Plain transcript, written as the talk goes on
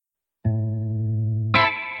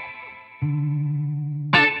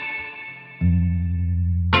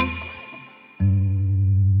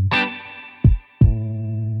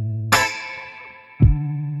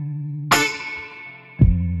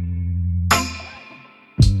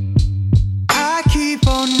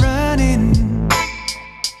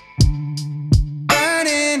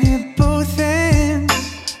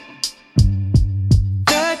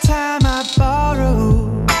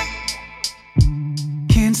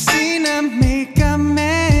seen her make a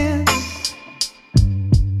man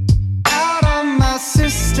out of my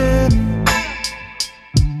system.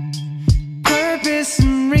 Purpose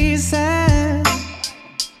and reason,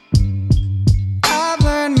 I've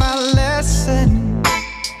learned my lesson.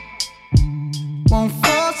 Won't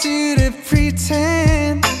force you to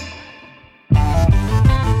pretend.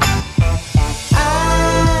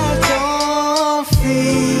 I don't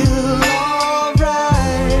feel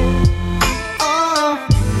alright. Oh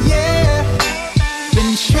yeah,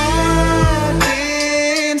 been trapped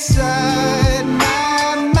inside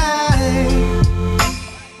my mind.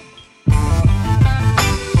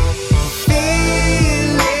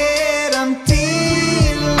 Feel it, I'm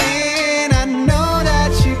dealing. I know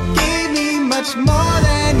that you gave me much more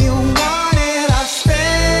than you wanted. I've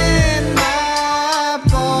spent my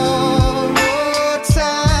borrowed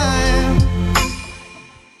time.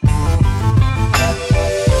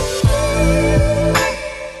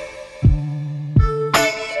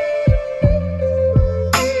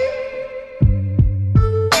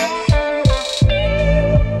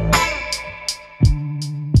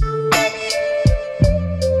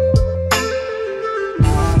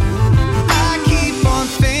 I keep on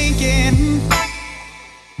thinking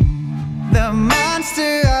the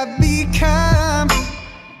monster I've become.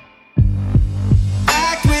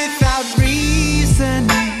 Act without reason,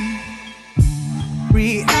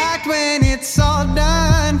 react when it's all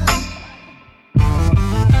done.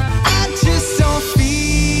 I just don't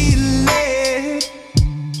feel it.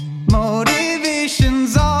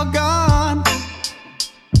 Motivation's all gone.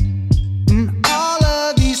 And all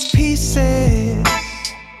of these pieces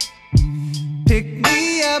pick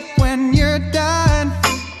me up when you're done.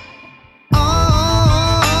 Oh,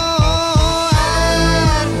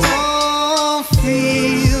 I don't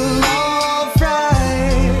feel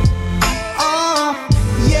alright. Oh,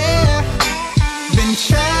 yeah, been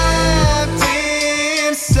trapped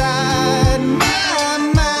inside my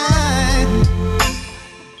mind.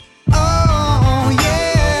 Oh,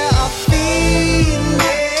 yeah, I feel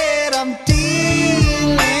it, I'm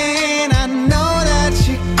dealing. I know that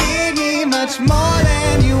you gave me much more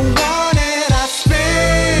than you wanted. I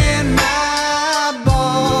spent my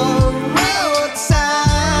borrowed time.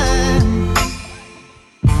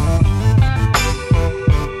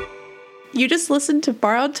 You just listened to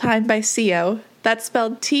Borrowed Time by Sio. That's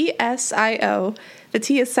spelled T-S-I-O. The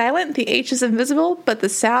T is silent, the H is invisible, but the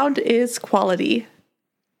sound is quality.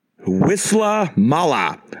 Wisla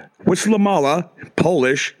Mala. Wisla Mala,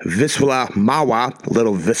 Polish, Wisla Mała,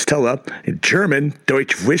 Little Vistula, German,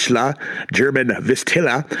 Deutsch Wisla, German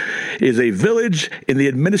Vistila, is a village in the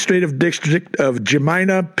administrative district of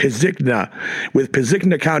Gmina Pszczyna, with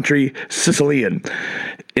Pszczyna County, Sicilian,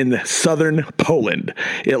 in southern Poland.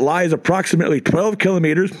 It lies approximately 12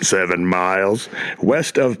 kilometers, 7 miles,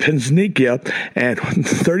 west of Pszczyna and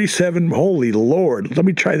 37, holy Lord, let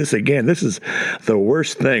me try this again. This is the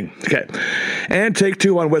worst thing. Okay. And take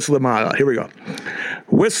two on Wisla Mala. Here we go.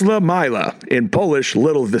 Wisla Mala, in Polish,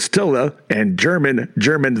 Little Vistula, and German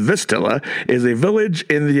Vistula, is a village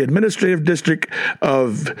in the administrative district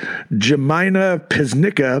of Gmina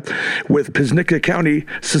Pszczyna, with Pszczyna County,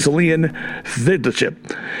 Sicilian Vidlachip,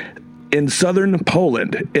 in southern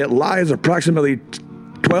Poland. It lies approximately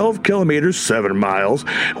 12 kilometers, 7 miles,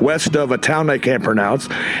 west of a town I can't pronounce,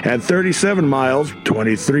 and 37 miles,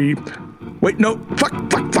 23... Wait, no,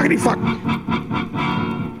 fuckity fuck.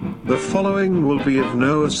 The following will be of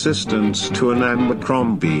no assistance to an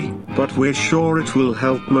Abercrombie, but we're sure it will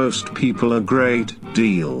help most people a great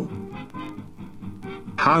deal.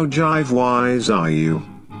 How jive-wise are you?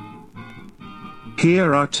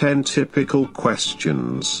 Here are 10 typical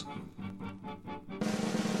questions.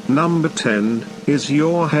 Number 10, is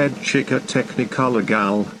your head chick a technicolor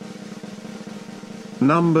gal?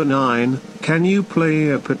 Number 9, can you play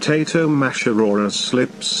a potato masher or a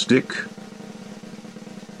slipstick?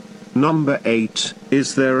 Number 8,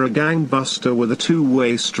 is there a gangbuster with a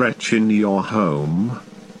two-way stretch in your home?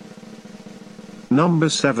 Number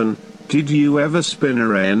 7, did you ever spin a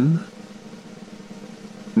wren?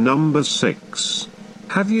 Number 6,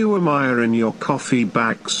 have you a Meyer in your coffee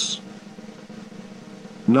bags?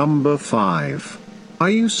 Number 5, are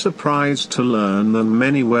you surprised to learn that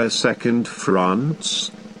many wear second fronts?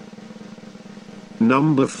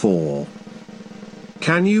 Number 4,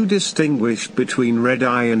 can you distinguish between red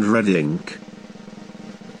eye and red ink?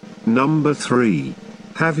 Number 3,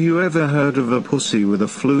 have you ever heard of a pussy with a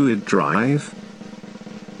fluid drive?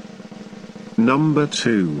 Number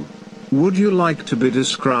 2, would you like to be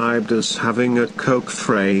described as having a coke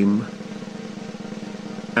frame?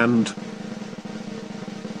 And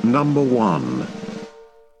Number 1,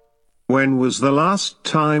 When was the last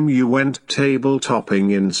time you went table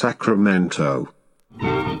topping in Sacramento?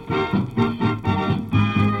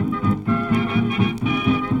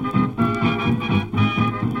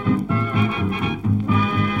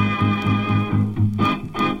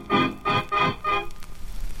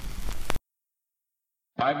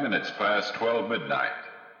 Minutes past 12 midnight.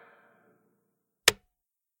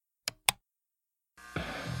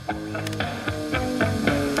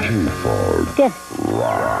 Yes.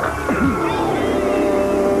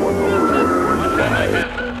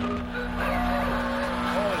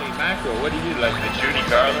 Holy mackerel, what do you like, the Judy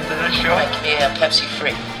Garland of this show? Yeah, Pepsi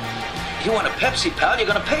free. You want a Pepsi, pal? You're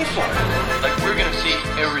gonna pay for it. Like, we're gonna see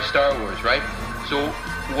every Star Wars, right? So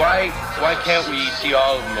why can't we see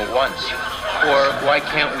all of them at once? Or why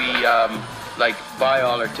can't we buy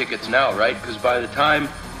all our tickets now, right? Because by the time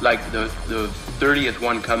the 30th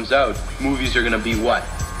one comes out, movies are gonna be what?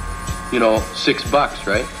 $6,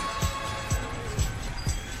 right?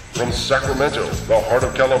 From Sacramento, the heart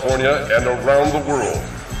of California, and around the world,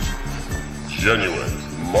 genuine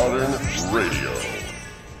modern radio.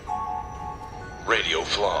 Radio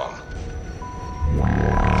Flom.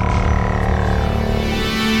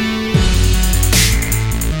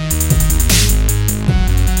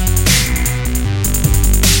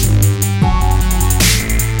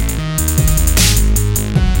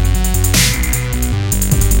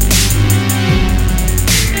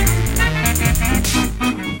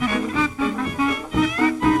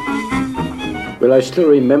 Well, I still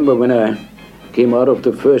remember when I came out of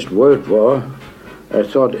the First World War, I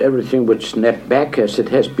thought everything would snap back as it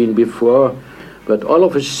has been before, but all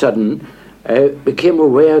of a sudden I became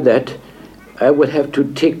aware that I would have to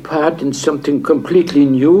take part in something completely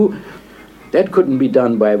new. That couldn't be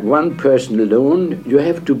done by one person alone. You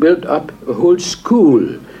have to build up a whole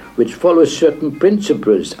school which follows certain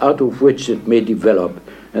principles out of which it may develop.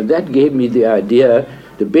 And that gave me the idea,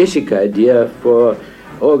 the basic idea for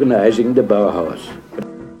organizing the Bauhaus.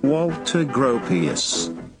 Walter Gropius.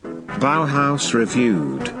 Bauhaus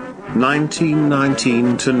Reviewed.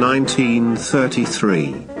 1919 to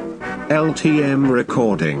 1933. LTM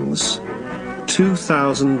Recordings.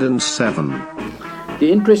 2007.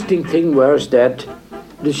 The interesting thing was that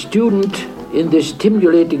the student in the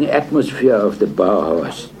stimulating atmosphere of the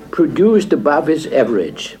Bauhaus produced above his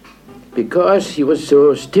average because he was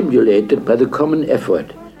so stimulated by the common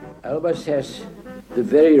effort. Albers has the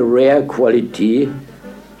very rare quality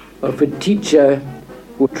of a teacher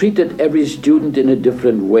who treated every student in a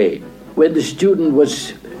different way. When the student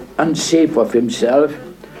was unsafe of himself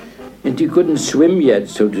and he couldn't swim yet,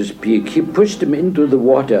 so to speak, he pushed him into the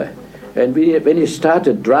water. And when he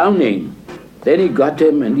started drowning, then he got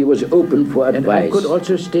him and he was open for advice. And I could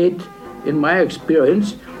also state, in my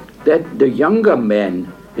experience, that the younger man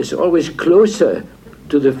is always closer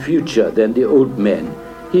to the future than the old man.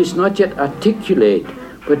 He is not yet articulate,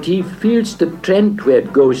 but he feels the trend where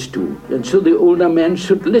it goes to, and so the older man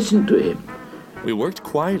should listen to him. We worked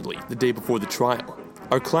quietly the day before the trial.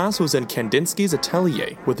 Our class was in Kandinsky's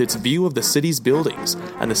atelier with its view of the city's buildings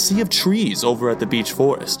and the sea of trees over at the beech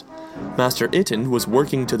forest. Master Itten was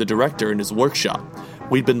working to the director in his workshop.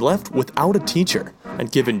 We'd been left without a teacher and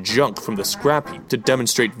given junk from the scrap heap to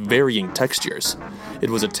demonstrate varying textures. It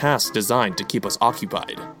was a task designed to keep us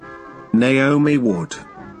occupied. Naomi Wood.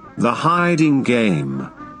 The Hiding Game.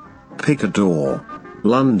 Picador,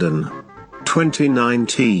 London,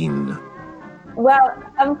 2019. Well,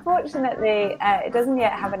 unfortunately, it doesn't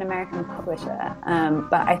yet have an American publisher,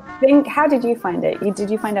 but I think, how did you find it? Did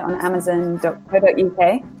you find it on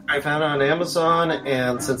Amazon.co.uk? I found it on Amazon,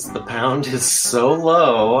 and since the pound is so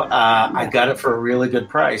low, I got it for a really good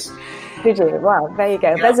price. Did you? Wow, there you go.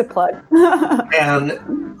 Yeah. There's a plug.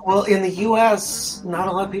 And, well, in the U.S., not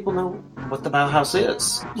a lot of people know what the Bauhaus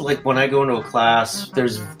is. Like, when I go into a class,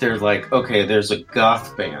 they're like, okay, there's a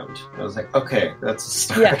goth band. I was like, okay, that's a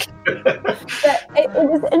start. Yeah. It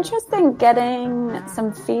was interesting getting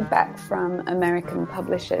some feedback from American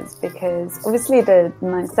publishers, because obviously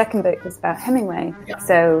my second book is about Hemingway,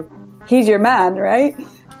 so he's your man, right?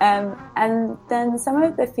 And then some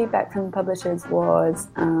of the feedback from publishers was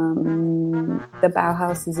the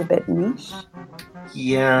Bauhaus is a bit niche.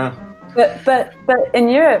 Yeah. But in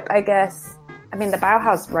Europe, I guess, I mean, the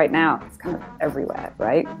Bauhaus right now is kind of everywhere,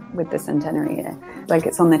 right? With the centenary year. Like,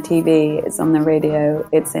 it's on the TV, it's on the radio,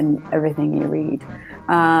 it's in everything you read.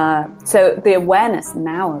 So the awareness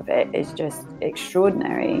now of it is just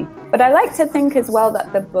extraordinary. But I like to think as well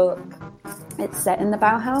that the book, it's set in the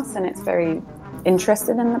Bauhaus and it's very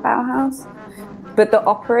interested in the Bauhaus. But the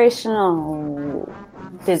operational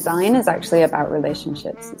design is actually about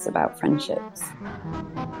relationships. It's about friendships.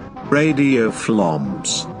 Radio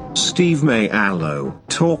Floms. Steve Mayallo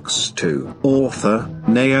talks to author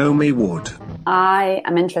Naomi Wood. I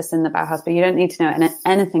am interested in the Bauhaus, but you don't need to know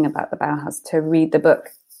anything about the Bauhaus to read the book.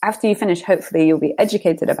 After you finish, hopefully you'll be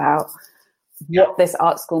educated about what this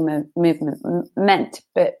art school movement meant.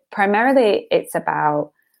 But primarily it's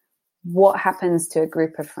about what happens to a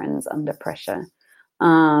group of friends under pressure.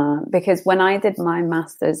 Because when I did my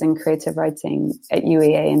master's in creative writing at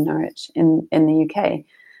UEA in Norwich in the UK,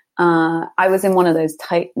 I was in one of those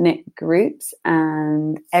tight-knit groups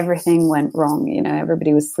and everything went wrong. You know,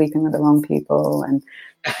 everybody was sleeping with the wrong people and,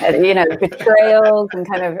 you know, betrayals and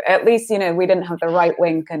kind of, at least, you know, we didn't have the right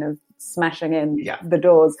wing kind of smashing in the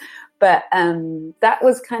doors. But that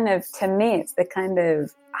was kind of, to me, it's the kind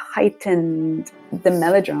of heightened, the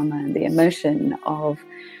melodrama and the emotion of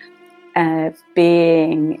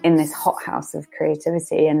being in this hothouse of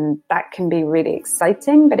creativity, and that can be really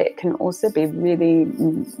exciting, but it can also be really,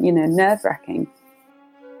 you know, nerve-wracking.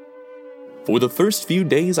 For the first few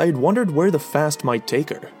days, I had wondered where the fast might take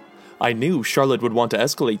her. I knew Charlotte would want to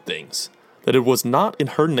escalate things, that it was not in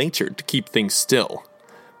her nature to keep things still.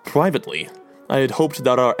 Privately, I had hoped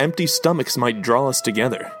that our empty stomachs might draw us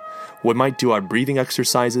together. We might do our breathing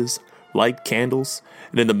exercises, light candles,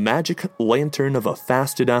 and in the magic lantern of a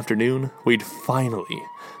fasted afternoon, we'd finally,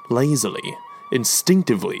 lazily,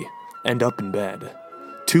 instinctively end up in bed,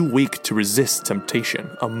 too weak to resist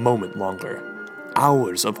temptation a moment longer.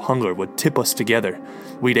 Hours of hunger would tip us together.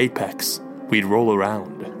 We'd apex. We'd roll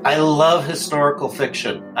around. I love historical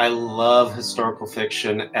fiction. I love historical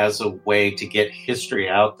fiction as a way to get history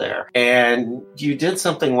out there. And you did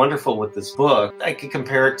something wonderful with this book. I could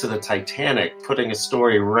compare it to the Titanic, putting a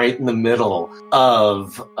story right in the middle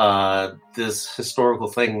of this historical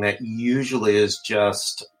thing that usually is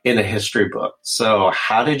just in a history book. So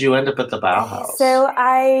how did you end up at the Bauhaus? So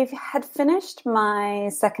I had finished my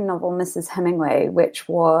second novel, Mrs. Hemingway, which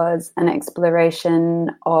was an exploration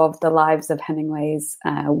of the lives of Hemingway's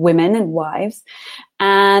women and wives.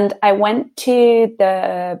 And I went to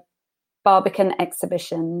the Barbican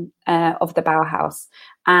exhibition of the Bauhaus.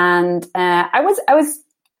 And I was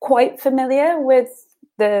quite familiar with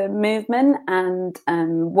the movement and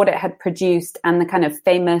what it had produced and the kind of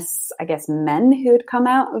famous, I guess, men who had come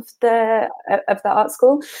out of the art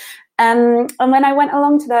school. And when I went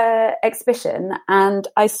along to the exhibition and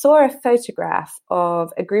I saw a photograph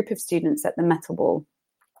of a group of students at the Metal Ball,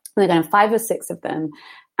 and there were 5 or 6 of them,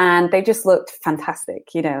 and they just looked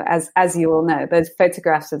fantastic, you know, as you all know. Those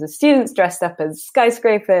photographs of the students dressed up as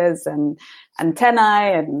skyscrapers and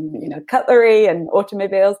antennae and, you know, cutlery and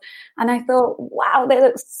automobiles. And I thought, wow, they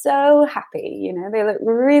look so happy, you know, they look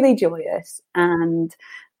really joyous. And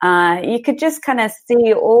you could just kind of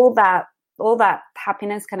see all that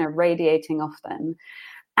happiness kind of radiating off them.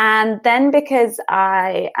 And then because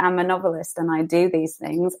I am a novelist and I do these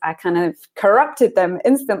things, I kind of corrupted them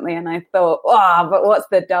instantly. And I thought, but what's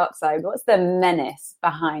the dark side? What's the menace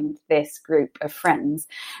behind this group of friends?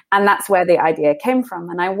 And that's where the idea came from.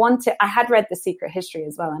 And I had read The Secret History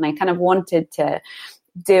as well. And I kind of wanted to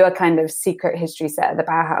do a kind of secret history set at the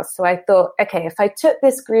Bauhaus. So I thought, okay, if I took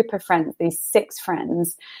this group of friends, these 6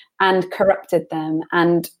 friends, and corrupted them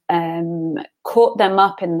and caught them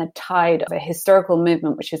up in the tide of a historical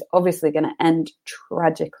movement, which is obviously going to end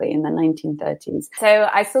tragically in the 1930s. So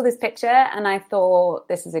I saw this picture and I thought,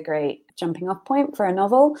 this is a great jumping off point for a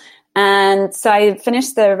novel. And so I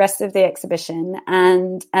finished the rest of the exhibition,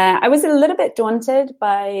 and I was a little bit daunted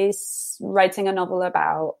by writing a novel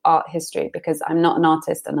about art history because I'm not an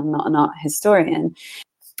artist and I'm not an art historian.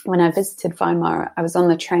 When I visited Weimar, I was on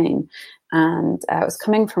the train and I was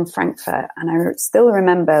coming from Frankfurt, and I still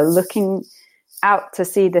remember looking out to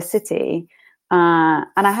see the city. And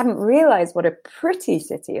I hadn't realized what a pretty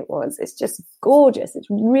city it was. It's just gorgeous. It's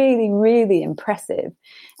really, really impressive.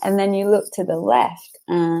 And then you look to the left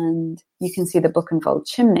and you can see the Buchenwald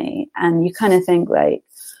chimney, and you kind of think like,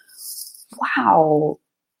 wow,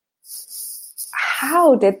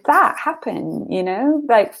 how did that happen? You know,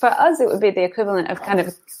 like for us, it would be the equivalent of kind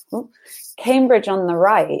of Cambridge on the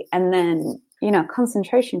right and then, you know,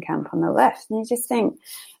 concentration camp on the left. And you just think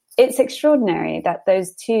it's extraordinary that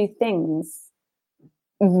those two things,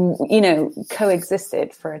 you know,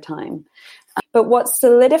 coexisted for a time. But what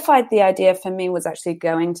solidified the idea for me was actually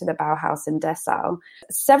going to the Bauhaus in Dessau.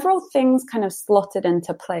 Several things kind of slotted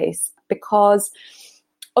into place because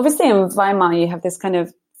obviously in Weimar you have this kind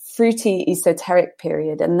of fruity esoteric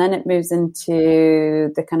period, and then it moves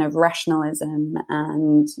into the kind of rationalism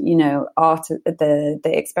and, you know, art, the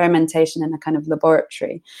experimentation in a kind of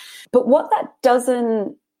laboratory. But what that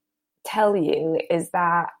doesn't tell you is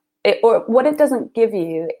that or what it doesn't give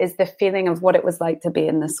you is the feeling of what it was like to be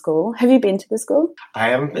in the school. Have you been to the school? I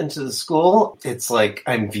haven't been to the school. It's like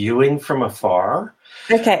I'm viewing from afar.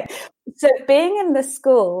 Okay. So being in the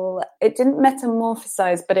school, it didn't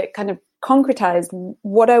metamorphosize, but it kind of concretized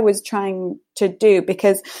what I was trying to do,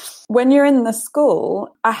 because when you're in the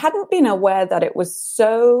school, I hadn't been aware that it was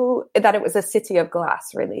a city of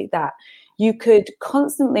glass, really, that you could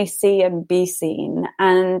constantly see and be seen.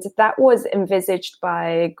 And that was envisaged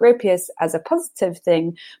by Gropius as a positive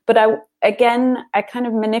thing. But I kind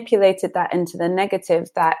of manipulated that into the negative,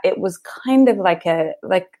 that it was kind of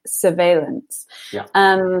like surveillance. Yeah.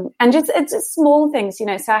 And it's just small things, you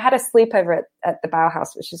know. So I had a sleepover at the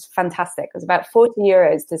Bauhaus, which was fantastic. It was about 40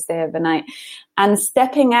 euros to stay overnight. And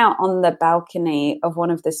stepping out on the balcony of one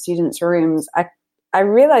of the students' rooms, I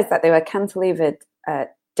realized that they were cantilevered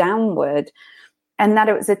downward, and that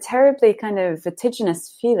it was a terribly kind of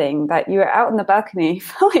vertiginous feeling that you were out on the balcony, you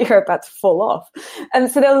felt like you were about to fall off. And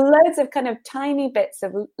so there were loads of kind of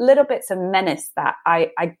little bits of menace that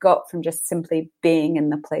I got from just simply being in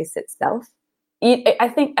the place itself.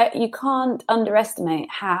 I think you can't underestimate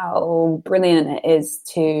how brilliant it is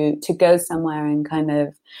to go somewhere and kind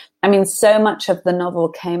of, I mean, so much of the novel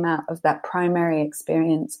came out of that primary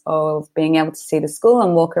experience of being able to see the school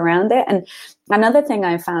and walk around it. And another thing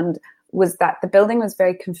I found was that the building was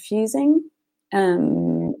very confusing,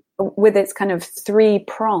 with its kind of three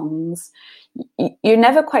prongs. You're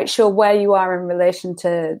never quite sure where you are in relation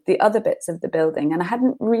to the other bits of the building. And I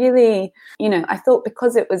hadn't really, you know, I thought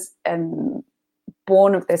because it was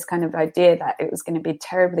born of this kind of idea that it was going to be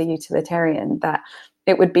terribly utilitarian, that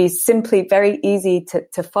it would be simply very easy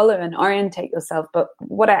to follow and orientate yourself. But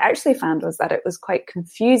what I actually found was that it was quite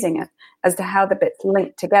confusing as to how the bits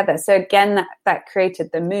linked together. So again, that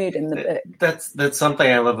created the mood in the book. That's something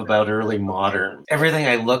I love about early modern. Everything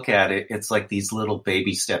I look at it's like these little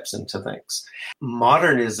baby steps into things.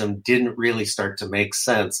 Modernism didn't really start to make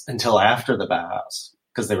sense until after the Bauhaus,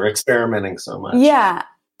 because they were experimenting so much. Yeah.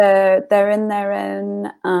 They're in their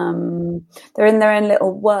own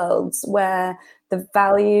little worlds where the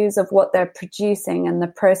values of what they're producing and the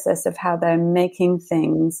process of how they're making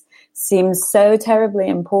things seems so terribly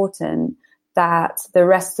important that the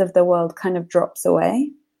rest of the world kind of drops away.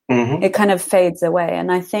 Mm-hmm. It kind of fades away.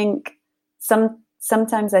 And I think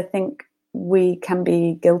sometimes I think we can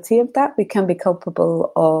be guilty of that. We can be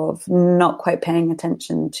culpable of not quite paying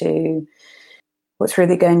attention to what's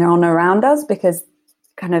really going on around us, because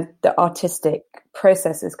kind of the artistic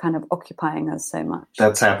process is kind of occupying us so much.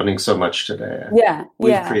 That's happening so much today. Yeah.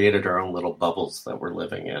 We've created our own little bubbles that we're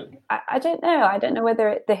living in. I don't know. I don't know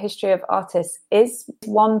whether the history of artists is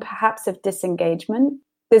one perhaps of disengagement.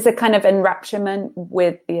 There's a kind of enrapturement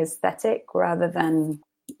with the aesthetic rather than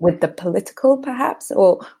with the political, perhaps,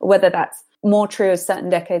 or whether that's more true of certain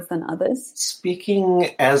decades than others. Speaking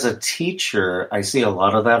as a teacher, I see a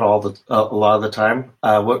lot of that a lot of the time.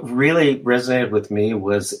 What really resonated with me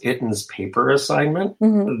was Itten's paper assignment.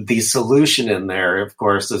 Mm-hmm. The solution in there, of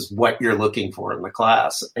course, is what you're looking for in the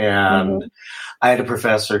class. And I had a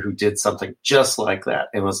professor who did something just like that.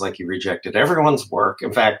 It was like he rejected everyone's work.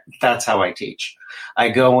 In fact, that's how I teach. I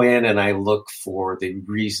go in and I look for the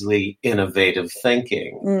really innovative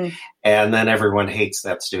thinking, and then everyone hates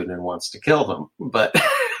that student and wants to kill them. But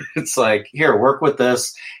it's like, here, work with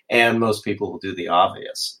this, and most people will do the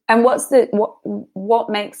obvious. And what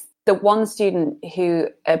makes the one student who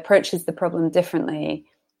approaches the problem differently,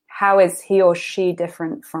 how is he or she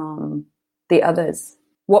different from the others?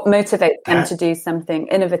 What motivates them to do something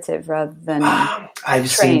innovative rather than I've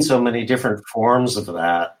seen so many different forms of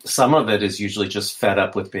that. Some of it is usually just fed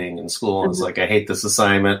up with being in school. It's like, I hate this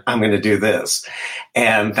assignment. I'm going to do this.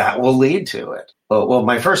 And that will lead to it. Well,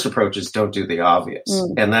 my first approach is don't do the obvious.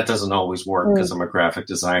 And that doesn't always work because I'm a graphic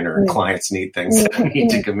designer and clients need things that I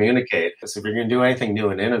need to communicate. So if you're going to do anything new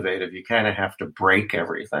and innovative, you kind of have to break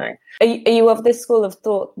everything. Are you of this school of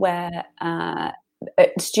thought where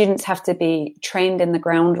students have to be trained in the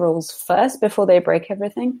ground rules first before they break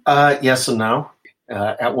everything? Yes and no.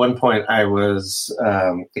 At one point, I was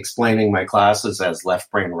explaining my classes as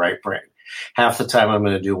left brain, right brain. Half the time I'm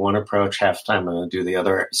going to do one approach, half the time I'm going to do the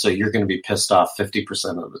other. So you're going to be pissed off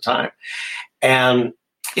 50% of the time. And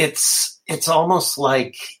it's almost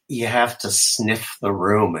like you have to sniff the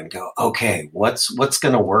room and go, okay, what's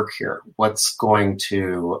going to work here? What's going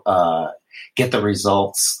to get the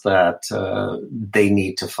results that they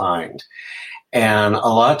need to find? And a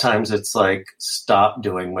lot of times it's like, stop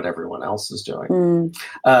doing what everyone else is doing.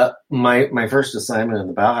 My first assignment in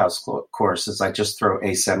the Bauhaus course is I just throw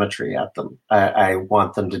asymmetry at them. I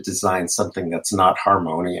want them to design something that's not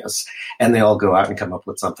harmonious. And they all go out and come up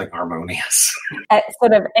with something harmonious.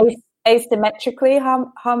 Sort of asymmetrically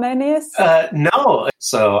harmonious? No.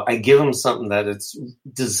 So I give them something that it's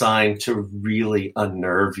designed to really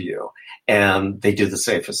unnerve you. And they do the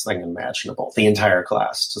safest thing imaginable, the entire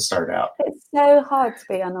class to start out. It's so hard to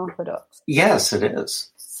be unorthodox. Yes, it is.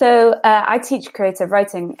 So I teach creative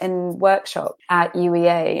writing in workshop at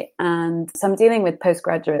UEA, and so I'm dealing with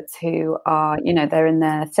postgraduates who are, they're in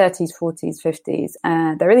their 30s, 40s, 50s.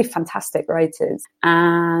 They're really fantastic writers.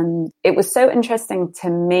 And it was so interesting to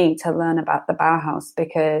me to learn about the Bauhaus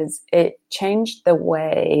because it changed the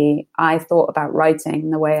way I thought about writing,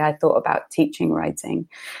 the way I thought about teaching writing.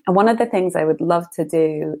 And one of the things I would love to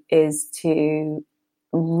do is to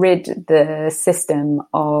rid the system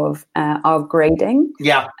of our grading.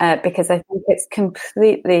 Yeah. Because I think it's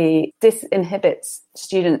completely disinhibits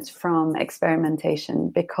students from experimentation,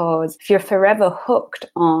 because if you're forever hooked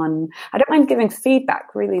on, I don't mind giving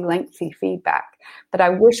feedback, really lengthy feedback, but I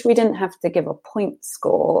wish we didn't have to give a point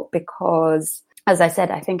score because, as I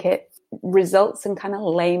said, I think it results in kind of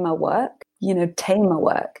lamer work. Tamer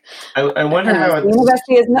work. I wonder how the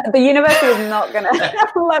university is not going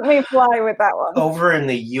to let me fly with that one. Over in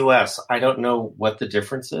the U.S., I don't know what the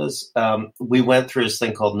difference is. We went through this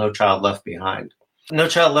thing called No Child Left Behind. No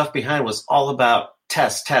Child Left Behind was all about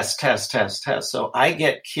test. So I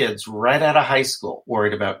get kids right out of high school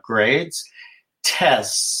worried about grades,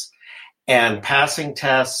 tests, and passing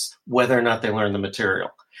tests, whether or not they learn the material.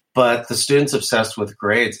 But the students obsessed with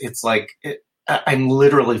grades, it's like I'm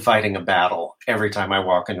literally fighting a battle every time I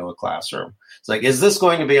walk into a classroom. It's like, is this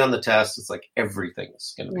going to be on the test? It's like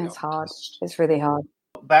everything's going to be. It's hard. It's really hard.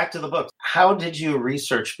 Back to the book. How did you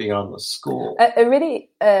research beyond the school? A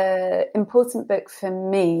really important book for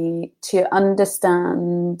me to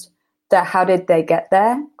understand the how did they get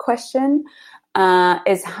there question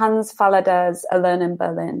is Hans Fallader's Alone in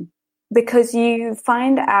Berlin. Because you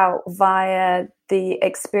find out via the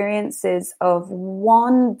experiences of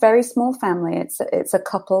one very small family. It's a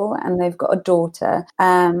couple and they've got a daughter.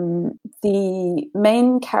 The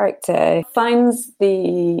main character finds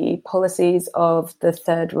the policies of the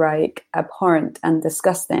Third Reich abhorrent and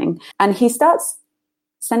disgusting. And he starts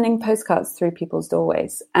sending postcards through people's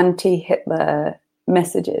doorways, anti-Hitler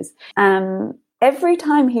messages. Every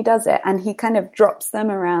time he does it, and he kind of drops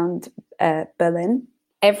them around Berlin,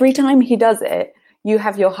 every time he does it, you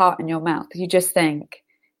have your heart in your mouth. You just think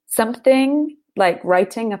something like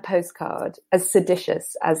writing a postcard as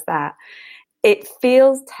seditious as that. It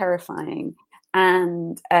feels terrifying.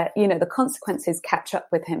 And, the consequences catch up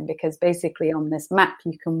with him because basically on this map,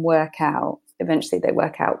 you can eventually they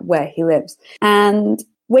work out where he lives. And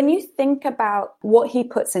when you think about what he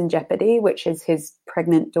puts in jeopardy, which is his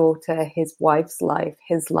pregnant daughter, his wife's life,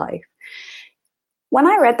 his life. When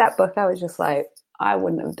I read that book, I was just like, I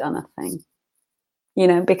wouldn't have done a thing,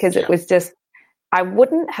 because it was just, I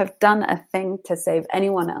wouldn't have done a thing to save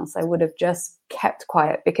anyone else. I would have just kept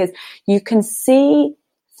quiet because you can see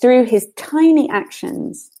through his tiny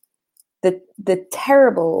actions, the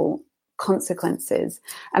terrible consequences.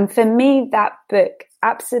 And for me, that book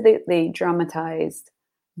absolutely dramatized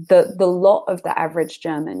the lot of the average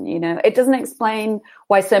German. It doesn't explain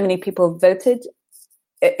why so many people voted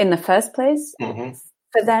in the first place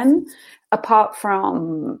for them. Apart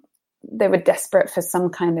from they were desperate for some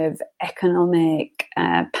kind of economic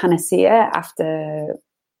panacea after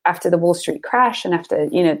the Wall Street crash and after,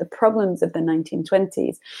 the problems of the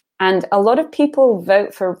 1920s. And a lot of people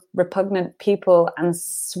vote for repugnant people and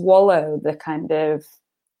swallow the kind of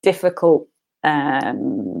difficult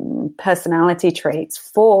personality traits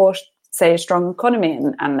for, say, a strong economy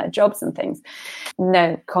and their jobs and things.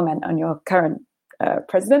 No comment on your current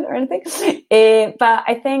president or anything. But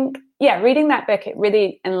I think, reading that book, it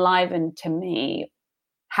really enlivened to me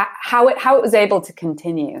how it was able to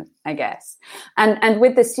continue, I guess. And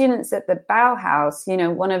with the students at the Bauhaus,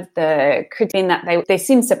 one of the critiques that they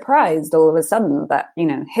seem surprised all of a sudden that,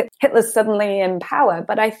 Hitler's suddenly in power.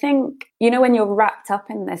 But I think, when you're wrapped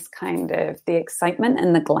up in this kind of the excitement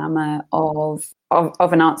and the glamour of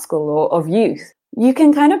an art school or of youth, you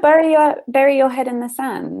can kind of bury your head in the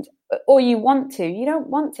sand. Or you want to. You don't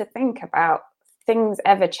want to think about things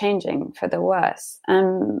ever changing for the worse.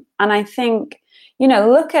 And I think,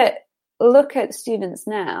 look at students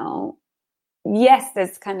now. Yes,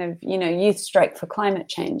 there's kind of, youth strike for climate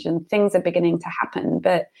change and things are beginning to happen.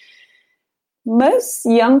 But most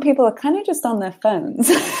young people are kind of just on their phones.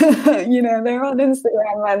 They're on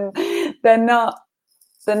Instagram and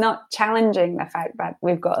they're not challenging the fact that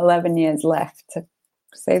we've got 11 years left to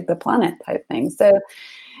save the planet type thing. So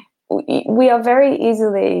we are very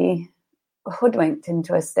easily hoodwinked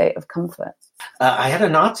into a state of comfort. I had a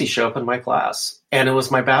Nazi show up in my class, and it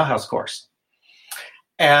was my Bauhaus course.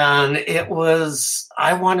 And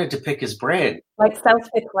I wanted to pick his brain. Like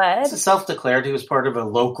self-declared? Self-declared. He was part of a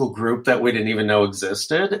local group that we didn't even know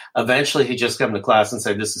existed. Eventually, he just came to class and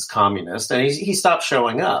said, this is communist. And he stopped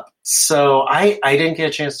showing up. So I didn't get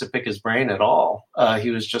a chance to pick his brain at all.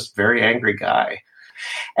 He was just a very angry guy.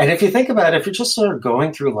 And if you think about it, if you're just sort of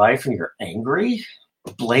going through life and you're angry,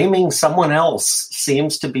 blaming someone else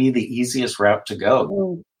seems to be the easiest route to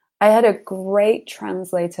go. I had a great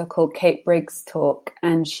translator called Kate Briggs talk,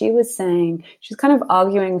 and she was kind of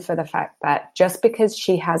arguing for the fact that just because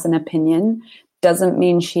she has an opinion doesn't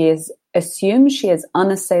mean she assumes she is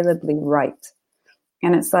unassailably right.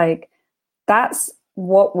 And it's like, that's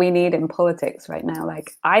what we need in politics right now.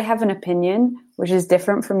 Like, I have an opinion which is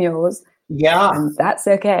different from yours. Yeah. And that's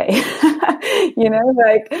okay.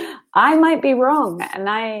 Like, I might be wrong, and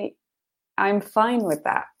I'm fine with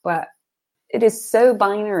that, but it is so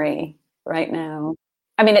binary right now.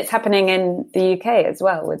 I mean, it's happening in the UK as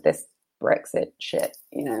well with this Brexit shit.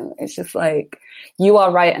 It's just like, you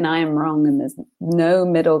are right and I am wrong, and there's no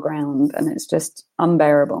middle ground, and it's just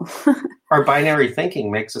unbearable. Our binary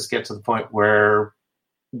thinking makes us get to the point where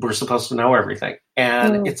we're supposed to know everything,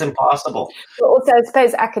 and it's impossible. But also, I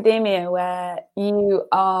suppose academia, where you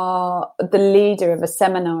are the leader of a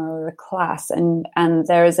seminar or a class, and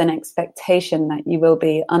there is an expectation that you will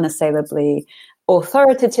be unassailably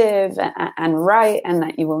authoritative and right, and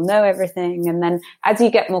that you will know everything. And then as you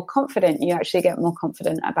get more confident, you actually get more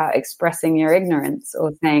confident about expressing your ignorance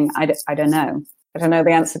or saying, I don't know. I don't know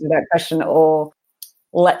the answer to that question, or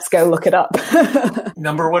let's go look it up.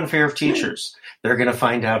 Number one fear of teachers. They're going to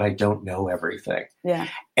find out I don't know everything. Yeah.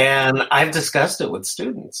 And I've discussed it with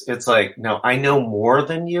students. It's like, no, I know more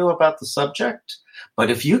than you about the subject, but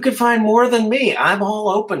if you could find more than me, I'm all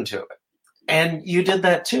open to it. And you did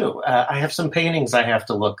that too. I have some paintings I have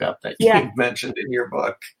to look up that you mentioned in your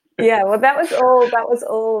book. Yeah. Well, that was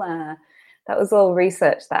all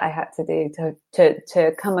research that I had to do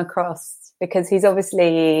to come across, because he's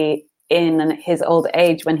obviously in his old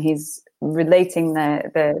age when he's relating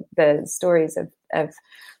the stories of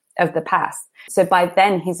the past. So by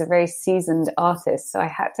then he's a very seasoned artist. So I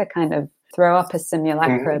had to kind of throw up a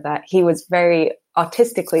simulacra that he was very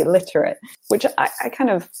artistically literate, which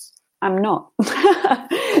I'm not.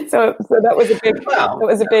 so that was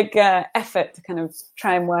a big effort to kind of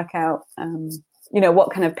try and work out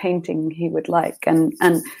what kind of painting he would like, and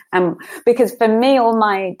because for me, all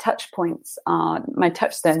my touchstones are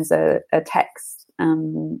text.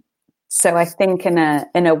 So I think in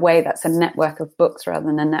a way that's a network of books rather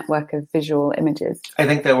than a network of visual images. I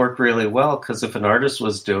think that worked really well, because if an artist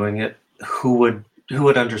was doing it, who would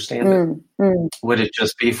understand it? Would it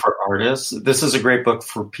just be for artists? This is a great book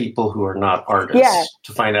for people who are not artists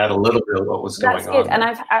to find out a little bit of what was going on.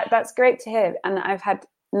 And that's great to hear. And I've had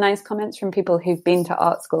nice comments from people who've been to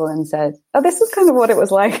art school and said, "Oh, this is kind of what it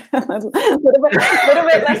was like." a little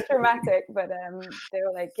bit less dramatic, but they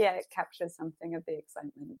were like, "Yeah, it captures something of the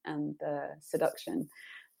excitement and the seduction."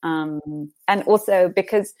 And also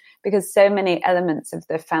because so many elements of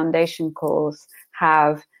the foundation course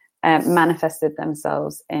have manifested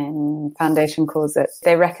themselves in foundation calls, that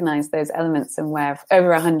they recognize those elements, and where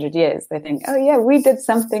over 100 years they think, oh yeah, we did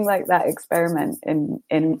something like that experiment in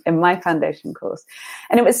my foundation course.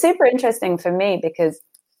 And it was super interesting for me, because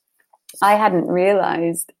I hadn't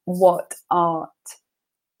realized what art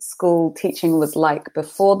school teaching was like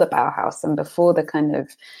before the Bauhaus and before the kind of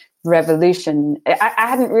revolution. I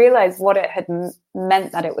hadn't realized what it had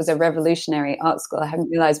meant that it was a revolutionary art school. I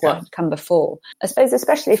hadn't realized what had come before. I suppose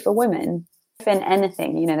especially for women, if in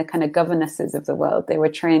anything, the kind of governesses of the world, they were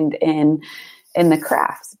trained in the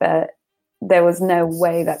crafts, but there was no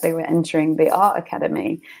way that they were entering the art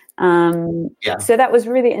academy. So that was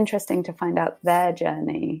really interesting to find out their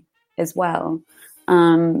journey as well,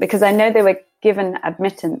 because I know they were given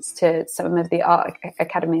admittance to some of the art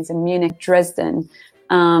academies in Munich, Dresden,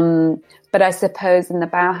 but I suppose in the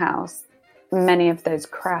Bauhaus, many of those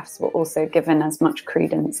crafts were also given as much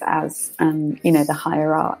credence as, the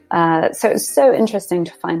higher art. So it's so interesting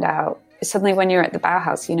to find out. Suddenly when you're at the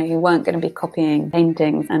Bauhaus, you weren't going to be copying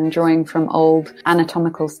paintings and drawing from old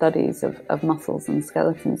anatomical studies of muscles and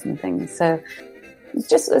skeletons and things. So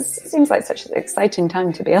it seems like such an exciting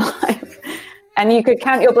time to be alive. And you could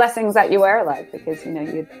count your blessings that you were alive because, you know,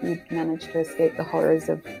 you'd managed to escape the horrors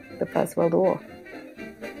of the First World War.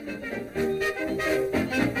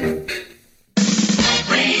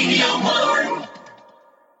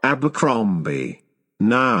 Abercrombie.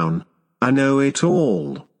 Noun. I know it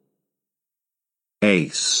all.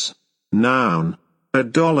 Ace. Noun. A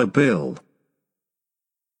dollar bill.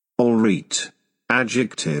 Allrite.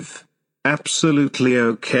 Adjective. Absolutely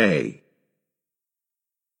okay.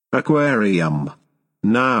 Aquarium.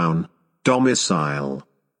 Noun. Domicile.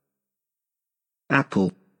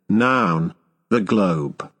 Apple. Noun. The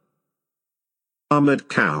globe. Armored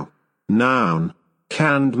cow. Noun.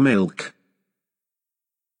 Canned milk.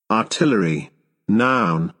 Artillery.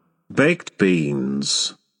 Noun. Baked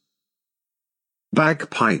beans.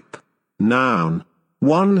 Bagpipe. Noun.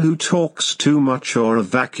 One who talks too much or a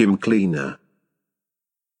vacuum cleaner.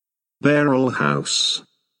 Barrel house.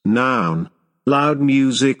 Noun. Loud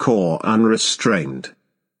music or unrestrained.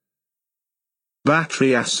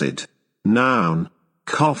 Battery acid. Noun.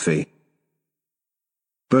 Coffee.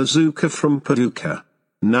 Bazooka from Paducah.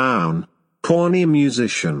 Noun. Corny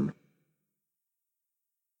musician.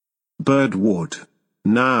 Birdwood.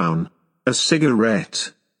 Noun. A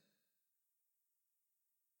cigarette.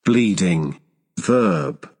 Bleeding.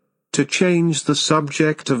 Verb. To change the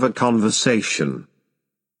subject of a conversation.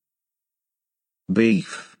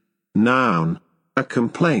 Beef. Noun. A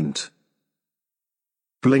complaint.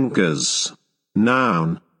 Blinkers.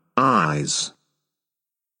 Noun. Eyes.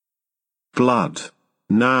 Blood.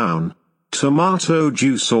 Noun. Tomato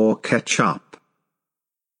juice or ketchup.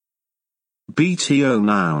 BTO.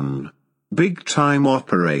 Noun. Big time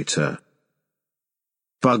operator.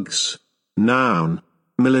 Bugs. Noun.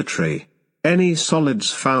 Military. Any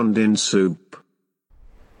solids found in soup.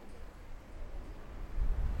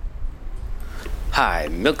 Hi,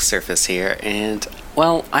 Milk Surface here, and,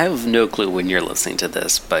 well, I have no clue when you're listening to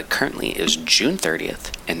this, but currently is June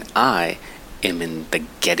 30th, and I am in the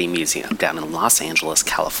Getty Museum down in Los Angeles,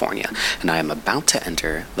 California, and I am about to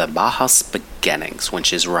enter the Bauhaus Beginnings,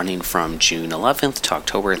 which is running from June 11th to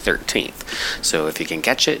October 13th. So if you can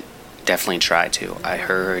catch it, definitely try to. I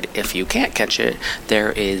heard if you can't catch it,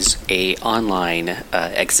 there is a online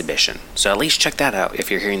exhibition. So at least check that out if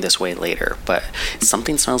you're hearing this way later. But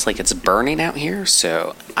something smells like it's burning out here,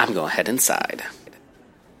 so I'm going to head inside.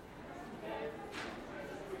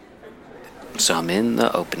 So I'm in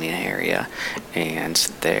the opening area, and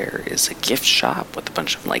there is a gift shop with a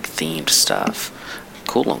bunch of like themed stuff.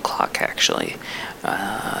 Cool little clock, actually.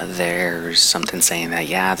 There's something saying that,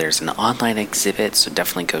 yeah, there's an online exhibit, so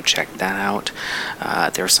definitely go check that out.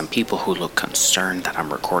 There are some people who look concerned that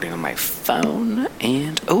I'm recording on my phone,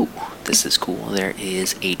 and, oh, this is cool. There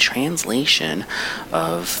is a translation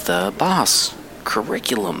of the Bauhaus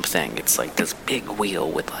curriculum thing. It's like this big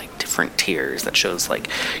wheel with like different tiers that shows like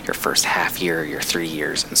your first half year, your 3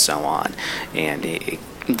 years, and so on. And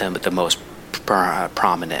the most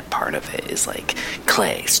prominent part of it is like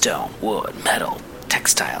clay, stone, wood, metal,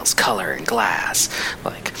 textiles, color, and glass,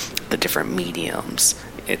 like the different mediums.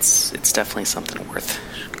 It's definitely something worth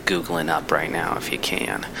Googling up right now if you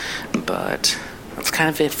can. But that's kind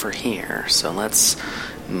of it for here. So let's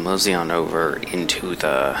mosey on over into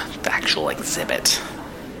the actual exhibit.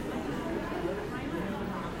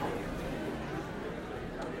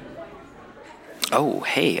 Oh,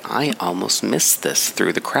 hey, I almost missed this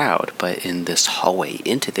through the crowd, but in this hallway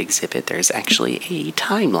into the exhibit, there's actually a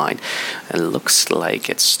timeline. It looks like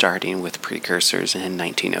it's starting with precursors in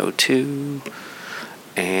 1902,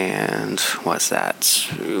 and what's that?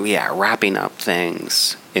 Yeah, wrapping up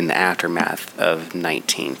things in the aftermath of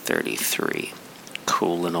 1933.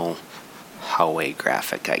 Cool little hallway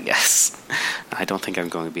graphic, I guess. I don't think I'm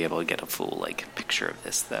going to be able to get a full, like, picture of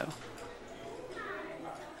this, though.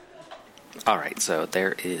 Alright, so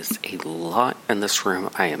there is a lot in this room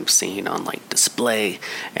I am seeing on like display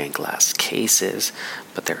and glass cases,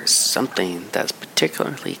 but there is something that's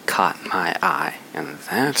particularly caught my eye, and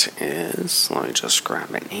that is, let me just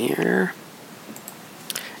grab it here.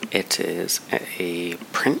 It is a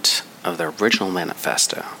print of the original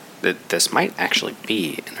manifesto. This might actually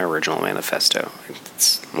be an original manifesto.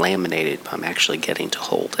 It's laminated, but I'm actually getting to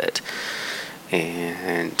hold it.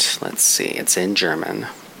 And let's see, it's in German,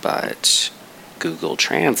 but Google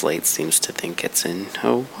Translate seems to think it's in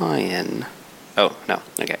Hawaiian. Oh, no,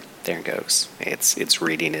 okay, there it goes. It's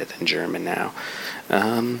reading it in German now.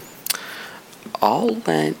 I'll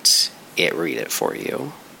let it read it for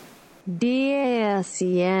you.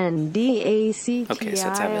 DASENDACTION. Okay, so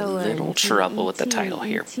it's having a little trouble with the title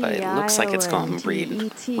here, but it looks like it's going to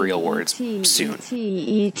read real words soon.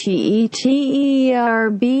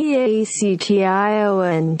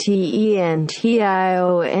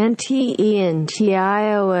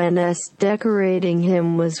 ETERBACTIONTENTIONS. Decorating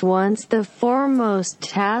him was once the foremost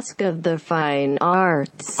task of the fine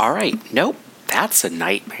arts. Alright, nope. That's a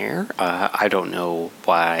nightmare. I don't know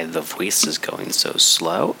why the voice is going so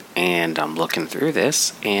slow, and I'm looking through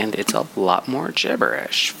this, and it's a lot more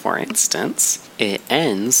gibberish. For instance, it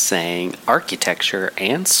ends saying architecture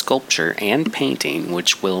and sculpture and painting,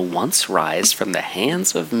 which will once rise from the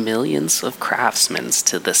hands of millions of craftsmen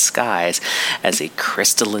to the skies as a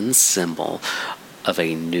crystalline symbol of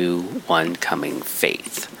a new oncoming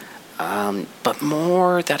faith. But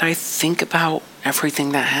more that I think about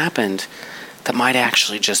everything that happened, that might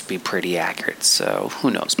actually just be pretty accurate, so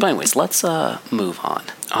who knows. But anyways, let's move on.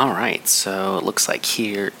 Alright, so it looks like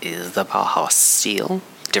here is the Bauhaus seal.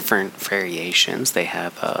 Different variations. They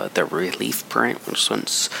have the relief print, which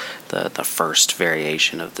was the first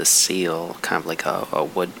variation of the seal, kind of like a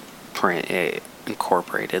wood print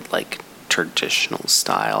incorporated like traditional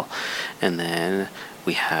style. And then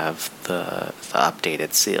we have the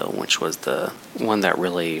updated seal, which was the one that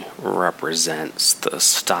really represents the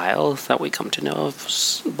style that we come to know of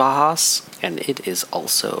Bauhaus. And it is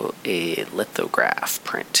also a lithograph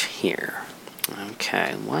print here.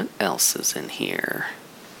 Okay, what else is in here?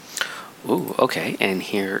 Ooh, okay, and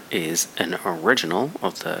here is an original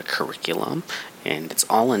of the curriculum, and it's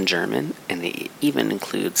all in German, and it even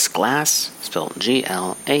includes GLAS, spelled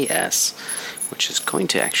G-L-A-S, which is going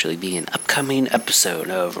to actually be an upcoming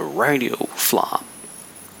episode of Radio Flop.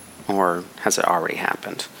 Or has it already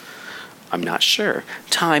happened? I'm not sure.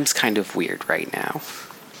 Time's kind of weird right now.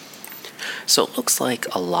 So it looks like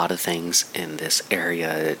a lot of things in this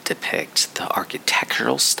area depict the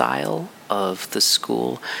architectural style of the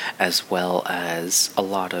school, as well as a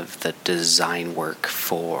lot of the design work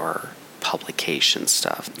for publication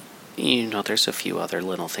stuff. You know, there's a few other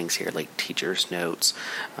little things here, like teachers' notes,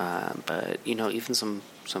 but, you know, even some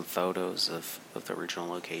photos of the original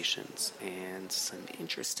locations and some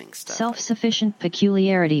interesting stuff. Self-sufficient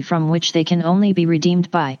peculiarity from which they can only be redeemed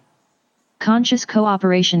by conscious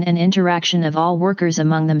cooperation and interaction of all workers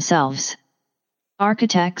among themselves.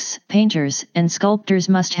 Architects, painters, and sculptors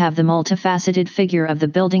must have the multifaceted figure of the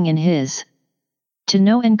building in his. To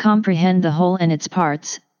know and comprehend the whole and its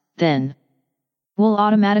parts, then, will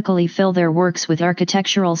automatically fill their works with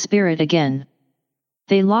architectural spirit again.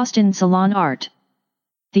 They lost in salon art.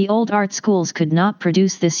 The old art schools could not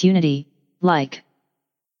produce this unity, like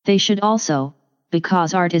they should also,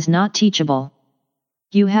 because art is not teachable.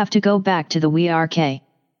 You have to go back to the WRK.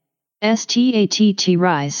 STATT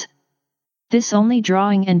rise. This only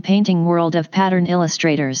drawing and painting world of pattern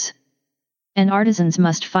illustrators. And artisans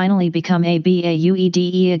must finally become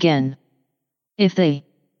ABAUEDE again. If the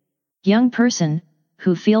young person,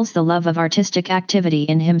 who feels the love of artistic activity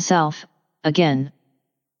in himself, again.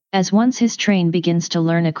 As once his train begins to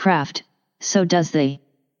learn a craft, so does the.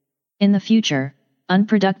 In the future,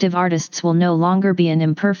 unproductive artists will no longer be an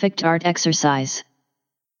imperfect art exercise.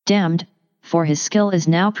 Damned, for his skill is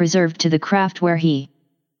now preserved to the craft where he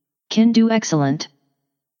can do excellent.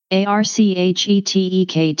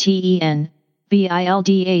 ARCHETEKTEN,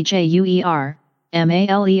 BILDHAUER,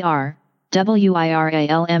 MALER,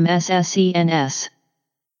 WIRALMSSENS.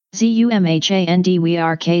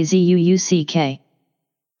 ZUMHANDWRKZUUCK.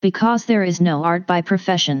 Because there is no art by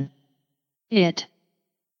profession.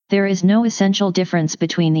 There is no essential difference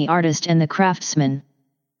between the artist and the craftsman.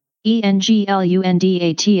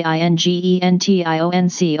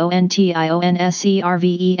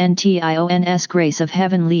 ENGLUNDATINGENTIONCONTIONSERVENTIONS. Grace of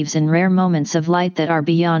heaven leaves in rare moments of light that are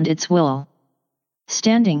beyond its will.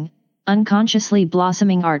 Standing, unconsciously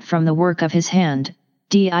blossoming art from the work of his hand,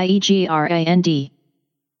 DIEGRAND.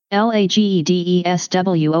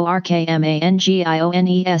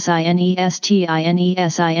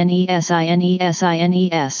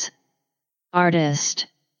 LAGEDESWORKMANGIONESINESTINESINESINESINES. Artist.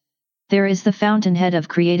 There is the fountainhead of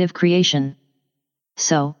creative creation.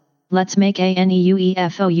 So, let's make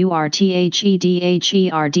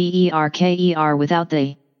ANEUEFOURTHEDHERDERKER without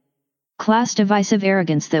the class divisive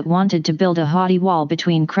arrogance that wanted to build a haughty wall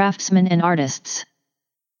between craftsmen and artists.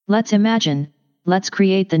 Let's imagine, let's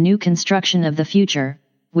create the new construction of the future,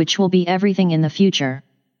 which will be everything in the future.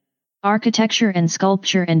 Architecture and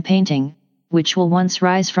sculpture and painting, which will once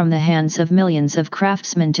rise from the hands of millions of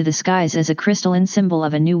craftsmen to the skies as a crystalline symbol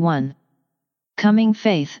of a new one coming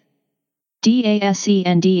faith.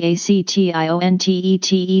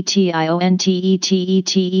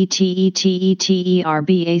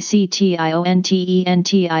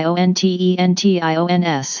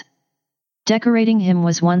 Decorating him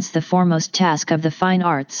was once the foremost task of the fine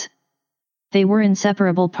arts. They were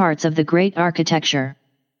inseparable parts of the great architecture.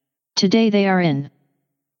 Today they are in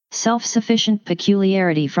self-sufficient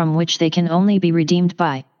peculiarity from which they can only be redeemed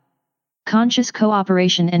by conscious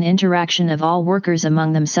cooperation and interaction of all workers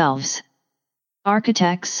among themselves.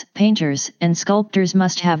 Architects, painters, and sculptors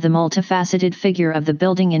must have the multifaceted figure of the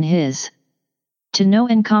building in his. To know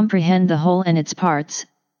and comprehend the whole and its parts,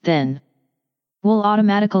 then, will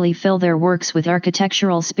automatically fill their works with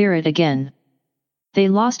architectural spirit again. They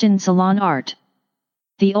lost in salon art.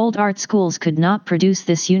 The old art schools could not produce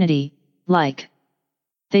this unity, like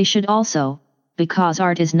they should also, because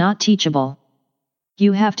art is not teachable.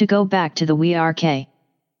 You have to go back to the WRK.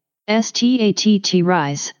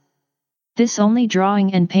 Rise. This only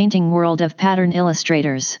drawing and painting world of pattern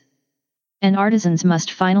illustrators. And artisans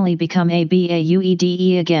must finally become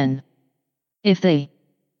ABAUEDE again. If the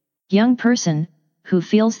young person, who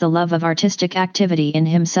feels the love of artistic activity in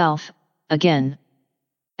himself, again,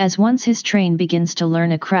 as once his train begins to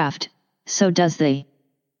learn a craft, so does the.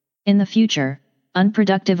 In the future,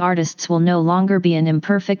 unproductive artists will no longer be an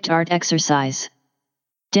imperfect art exercise.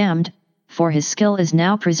 Damned, for his skill is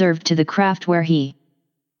now preserved to the craft where he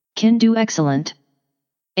can do excellent.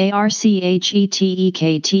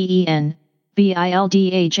 ARCHETEKTEN,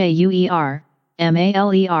 BILDHAUER,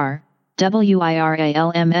 MALER,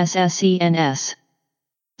 WIRALMSSENS.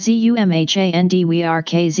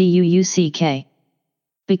 ZUMHANDWERKZUUCK.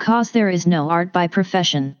 Because there is no art by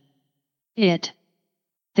profession.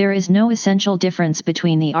 There is no essential difference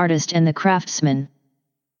between the artist and the craftsman.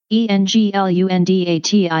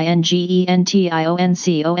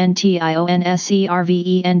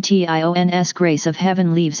 ENGLUNDATINGENTIONCONTIONSERVENTIONS grace of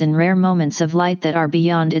heaven leaves in rare moments of light that are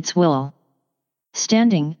beyond its will.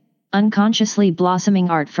 Standing, unconsciously blossoming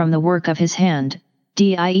art from the work of his hand,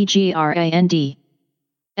 DIEGRAND.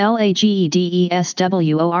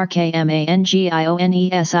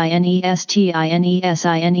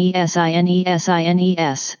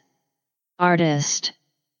 LAGEDESWORKMANGIONESINESTINESINESINESINES. Artist.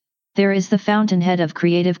 There is the fountainhead of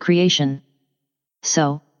creative creation.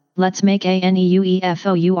 So, let's make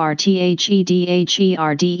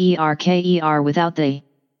ANEUEFOURTHEDHERDERKER without the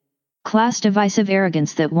class divisive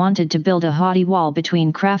arrogance that wanted to build a haughty wall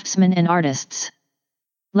between craftsmen and artists.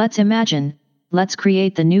 Let's imagine, let's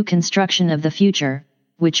create the new construction of the future,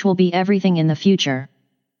 which will be everything in the future.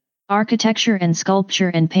 Architecture and sculpture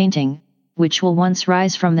and painting, which will once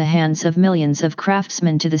rise from the hands of millions of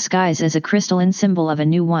craftsmen to the skies as a crystalline symbol of a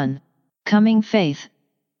new one. Coming faith.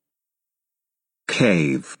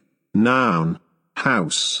 Cave. Noun.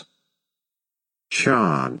 House.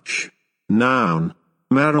 Charge. Noun.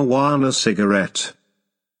 Marijuana cigarette.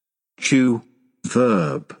 Chew.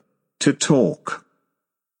 Verb. To talk.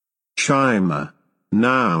 Chimer.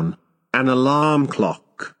 Noun. An alarm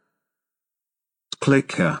clock.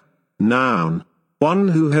 Clicker. Noun. One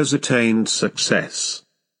who has attained success.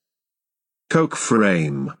 Coke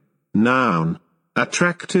frame. Noun.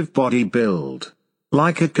 Attractive body build.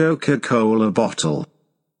 Like a Coca-Cola bottle.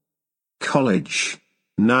 College.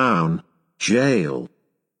 Noun. Jail.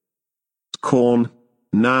 Corn.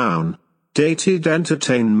 Noun. Dated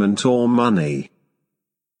entertainment or money.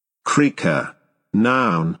 Creaker.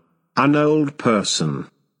 Noun. An old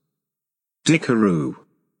person. Dickaroo.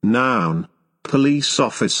 Noun. Police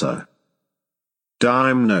officer.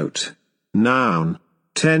 Dime note. Noun.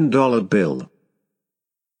 $10 bill.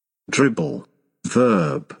 Dribble.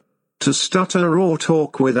 Verb. To stutter or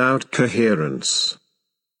talk without coherence.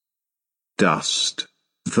 Dust.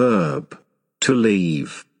 Verb. To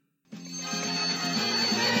leave.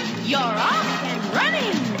 You're off and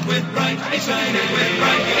running with brightly shining, with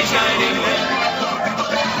brightly shining.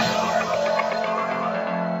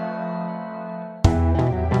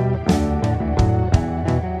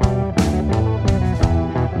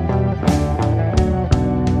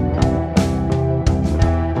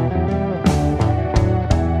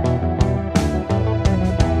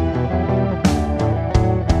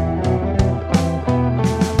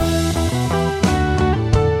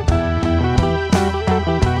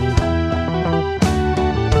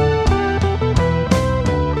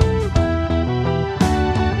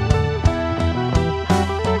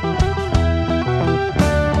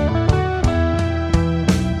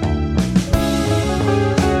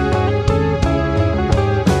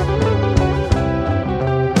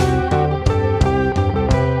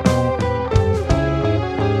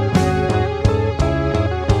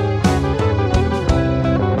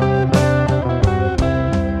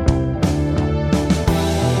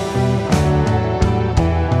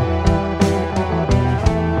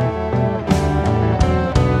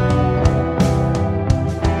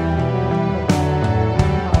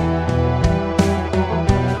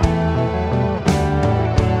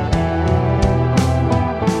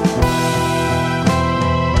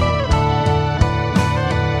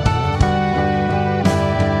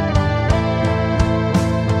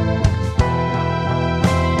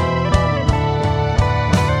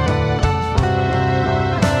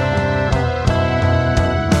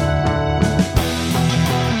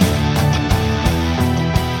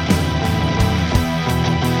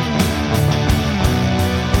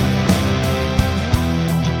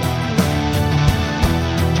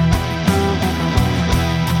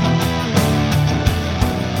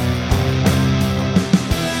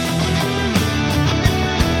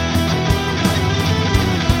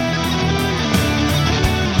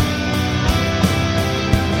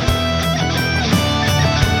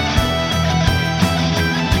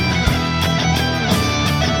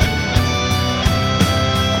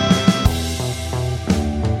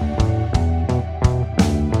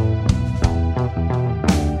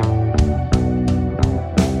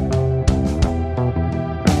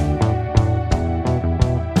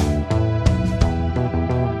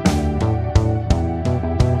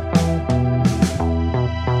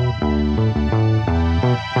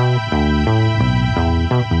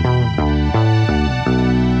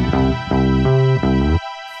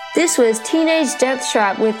 This was Teenage Death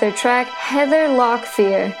Trap with their track Heather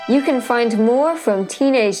Locklear. You can find more from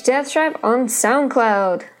Teenage Death Trap on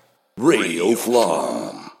SoundCloud. Radio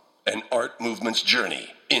Flom, an art movement's journey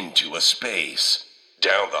into a space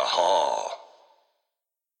down the hall.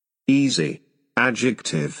 Easy.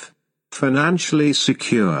 Adjective. Financially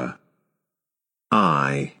secure.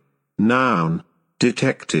 I. Noun.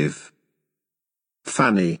 Detective.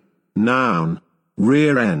 Fanny. Noun.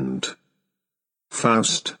 Rear end.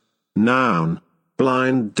 Faust. Noun.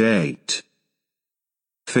 Blind date.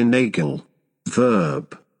 Finagle.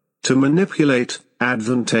 Verb. To manipulate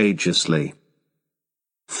advantageously.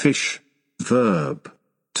 Fish. Verb.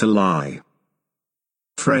 To lie.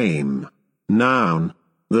 Frame. Noun.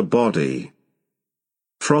 The body.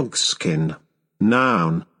 Frogskin.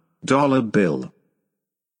 Noun. Dollar bill.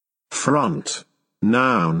 Front.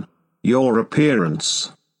 Noun. Your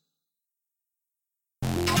appearance.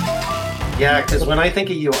 Yeah, because when I think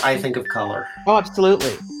of you, I think of color. Oh,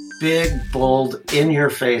 absolutely. Big, bold,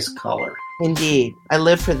 in-your-face color. Indeed. I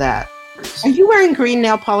live for that. Are you wearing green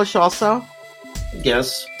nail polish also?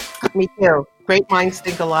 Yes. Me too. Great minds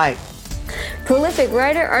think alike. Prolific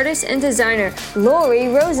writer, artist, and designer Lori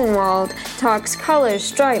Rosenwald talks color,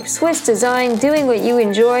 stripes, Swiss design, doing what you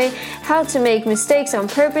enjoy, how to make mistakes on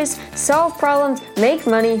purpose, solve problems, make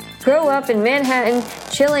money, grow up in Manhattan,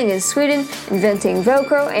 chilling in Sweden, inventing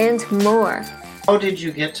Velcro, and more. How did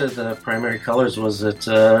you get to the primary colors? Was it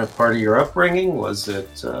part of your upbringing? Was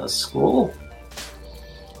it school?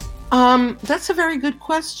 That's a very good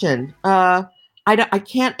question. I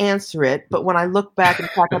can't answer it, but when I look back, in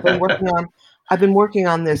fact, I've been working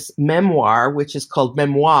on this memoir, which is called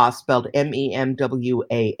Memoir, spelled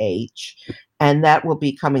MEMWAH, and that will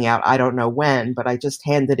be coming out, I don't know when, but I just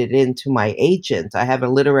handed it in to my agent. I have a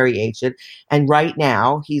literary agent, and right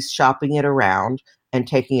now he's shopping it around and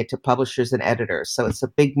taking it to publishers and editors, so it's a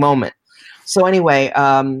big moment. So anyway,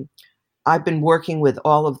 I've been working with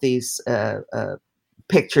all of these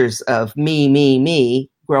pictures of me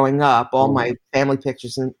growing up, all my family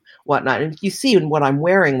pictures and whatnot. And you see in what I'm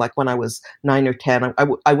wearing, like when I was 9 or 10,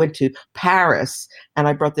 I went to Paris and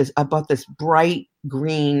I bought this bright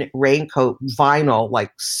green raincoat vinyl,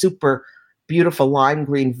 like super beautiful lime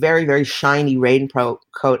green, very, very shiny raincoat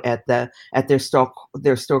at their store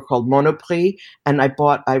called Monoprix. And I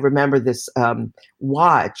remember this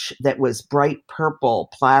watch that was bright purple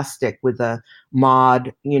plastic with a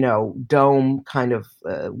mod, dome kind of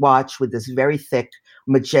watch with this very thick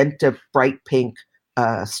magenta, bright pink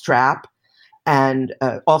strap, and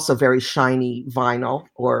also very shiny vinyl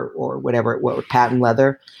or whatever it was, patent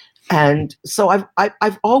leather. And so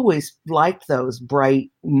I've always liked those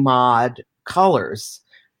bright mod colors.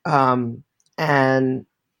 And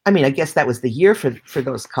I mean, I guess that was the year for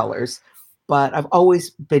those colors, but I've always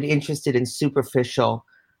been interested in superficial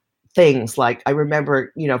things. Like I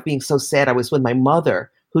remember, being so sad. I was with my mother,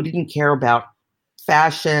 who didn't care about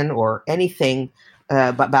fashion or anything.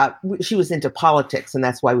 She was into politics, and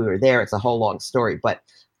that's why we were there. It's a whole long story, but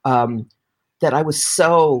that I was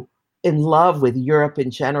so in love with Europe in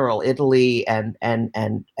general, Italy, and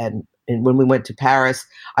when we went to Paris,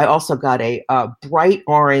 I also got a bright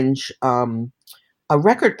orange a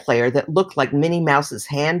record player that looked like Minnie Mouse's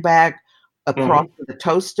handbag across the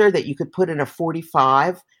toaster that you could put in a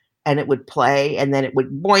 45, and it would play, and then it would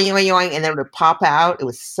boing, boing, boing, and then it would pop out. It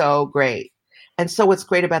was so great. And so what's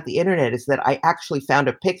great about the internet is that I actually found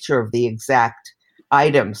a picture of the exact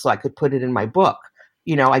item so I could put it in my book.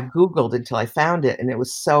 I Googled until I found it, and it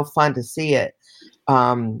was so fun to see it.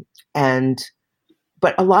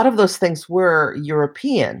 But a lot of those things were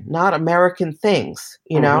European, not American things,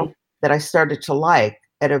 that I started to like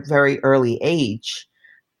at a very early age.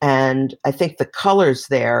 And I think the colors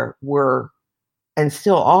there were, and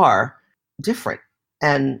still are, different,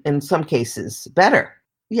 and in some cases better.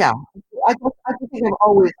 Yeah. I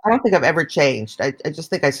don't think I've ever changed. I just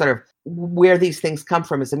think I sort of, where these things come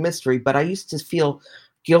from is a mystery, but I used to feel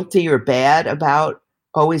guilty or bad about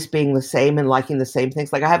always being the same and liking the same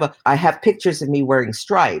things. Like I have pictures of me wearing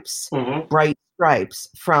stripes, bright stripes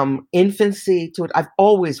from infancy to I've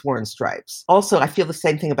always worn stripes. Also, I feel the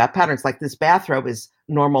same thing about patterns. Like this bathrobe is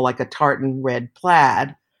normal, like a tartan red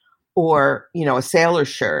plaid, or, a sailor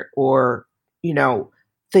shirt, or,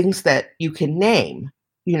 things that you can name.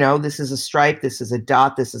 This is a stripe, this is a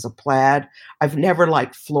dot, this is a plaid. I've never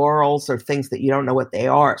liked florals or things that you don't know what they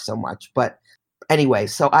are so much. But anyway,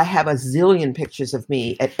 so I have a zillion pictures of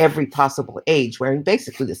me at every possible age wearing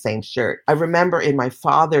basically the same shirt. I remember in my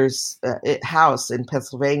father's house in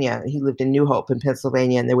Pennsylvania, he lived in New Hope in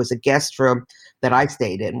Pennsylvania, and there was a guest room that I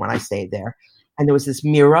stayed in when I stayed there. And there was this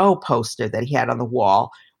Miro poster that he had on the wall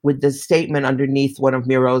with the statement underneath one of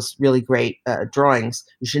Miro's really great drawings,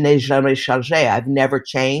 Je n'ai jamais changé, I've never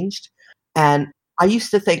changed. And I used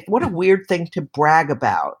to think, what a weird thing to brag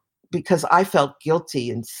about, because I felt guilty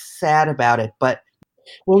and sad about it. But,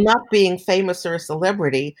 well, not being famous or a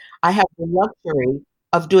celebrity, I have the luxury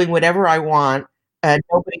of doing whatever I want,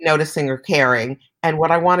 nobody noticing or caring. And what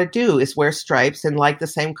I want to do is wear stripes and like the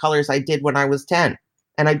same colors I did when I was 10.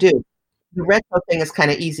 And I do. The retro thing is kind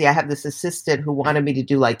of easy. I have this assistant who wanted me to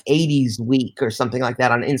do like 80s week or something like that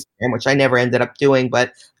on Instagram, which I never ended up doing,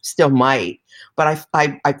 but still might. But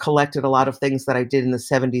I collected a lot of things that I did in the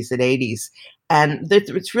 70s and 80s. And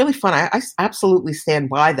it's really fun. I absolutely stand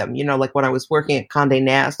by them. You know, like when I was working at Condé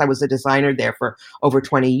Nast, I was a designer there for over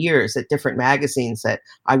 20 years at different magazines.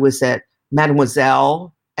 I was at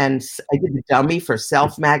Mademoiselle, and I did a dummy for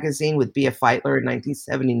Self magazine with B.F. Feitler in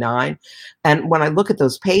 1979. And when I look at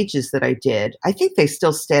those pages that I did, I think they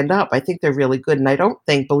still stand up. I think they're really good. And I don't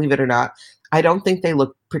think, believe it or not, I don't think they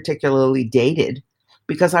look particularly dated,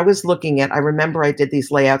 because I was looking at, I remember I did these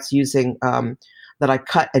layouts using, that I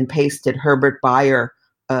cut and pasted Herbert Bayer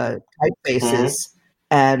typefaces,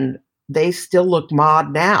 and they still look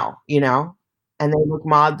mod now, you know, and they look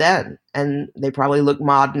mod then, and they probably look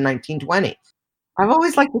mod in 1920. I've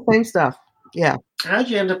always liked the same stuff. Yeah. How'd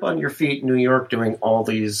you end up on your feet in New York doing all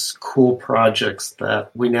these cool projects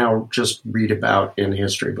that we now just read about in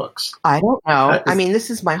history books? I don't know. I mean,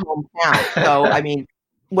 this is my hometown. So, I mean,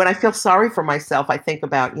 when I feel sorry for myself, I think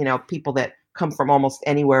about, you know, people that come from almost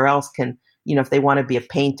anywhere else can, you know, if they want to be a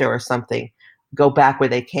painter or something, go back where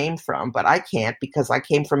they came from. But I can't, because I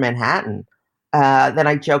came from Manhattan. Then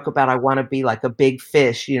I joke about I want to be like a big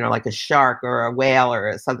fish, you know, like a shark or a whale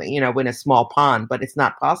or something, you know, in a small pond, but it's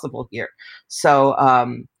not possible here. So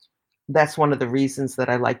that's one of the reasons that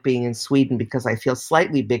I like being in Sweden, because I feel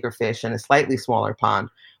slightly bigger fish in a slightly smaller pond,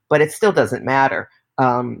 but it still doesn't matter.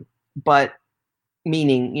 But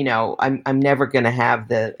meaning, you know, I'm never going to have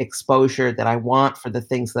the exposure that I want for the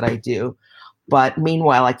things that I do. But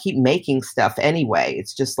meanwhile, I keep making stuff anyway.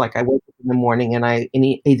 It's just like I wake up in the morning and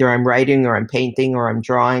either I'm writing or I'm painting or I'm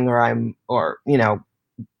drawing or you know,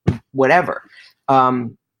 whatever.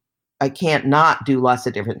 I can't not do lots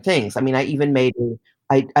of different things. I mean, I even made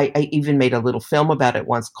a little film about it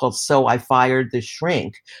once called So I Fired the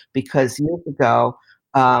Shrink, because years ago,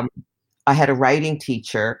 I had a writing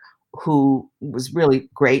teacher who was really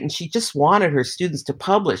great, and she just wanted her students to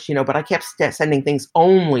publish, you know, but I kept sending things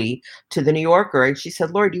only to the New Yorker. And she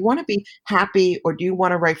said, Lori, do you want to be happy, or do you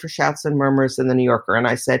want to write for Shouts and Murmurs in the New Yorker? And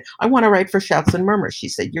I said, I want to write for Shouts and Murmurs. She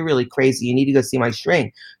said, you're really crazy. You need to go see my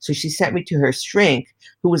shrink. So she sent me to her shrink,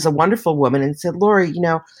 who was a wonderful woman, and said, Lori, you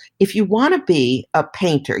know, if you want to be a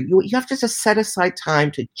painter, you have to just set aside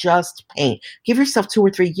time to just paint. Give yourself 2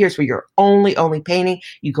 or 3 years where you're only painting.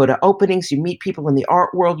 You go to openings, you meet people in the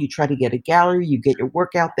art world, you try to get a gallery, you get your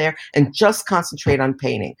work out there, and just concentrate on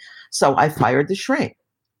painting. So I fired the shrink,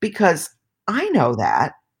 because I know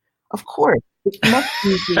that, of course, it's much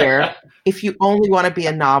easier if you only want to be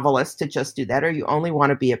a novelist to just do that, or you only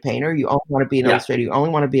want to be a painter, you only want to be an illustrator, you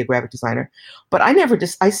only want to be a graphic designer. But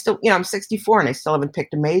I still, you know, I'm 64 and I still haven't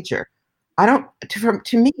picked a major. To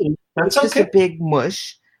me, it's just a big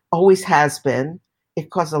mush, always has been.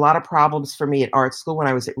 It caused a lot of problems for me at art school when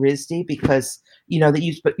I was at RISD, because, you know, that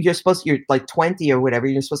you're like 20 or whatever,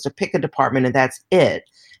 you're supposed to pick a department and that's it.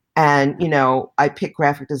 And, you know, I picked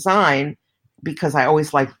graphic design because I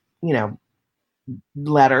always liked, you know,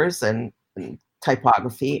 letters and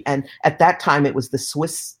typography. And at that time it was the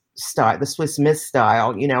Swiss style, the Swiss Miss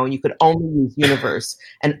style, you know, and you could only use universe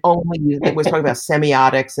and only use, it was talking about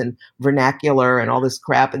semiotics and vernacular and all this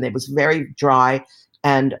crap. And it was very dry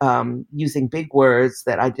and using big words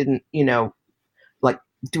that I didn't, you know, like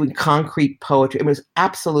doing concrete poetry. It was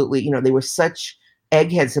absolutely, you know, they were such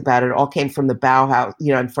eggheads about it. It all came from the Bauhaus,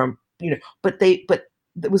 you know, and from, you know, but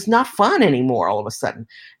it was not fun anymore all of a sudden.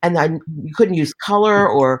 And you couldn't use color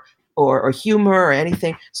or humor or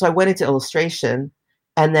anything. So I went into illustration,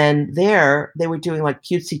 and then there they were doing like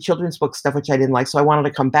cutesy children's book stuff, which I didn't like. So I wanted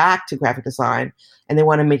to come back to graphic design, and they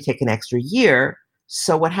wanted me to take an extra year.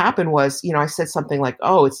 So what happened was, you know, I said something like,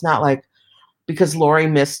 oh, it's not like because Lori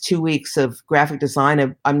missed 2 weeks of graphic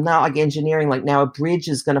design, I'm not like engineering, like now a bridge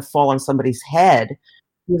is going to fall on somebody's head,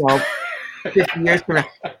 you know, 50 years from now,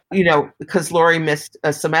 you know, because Lori missed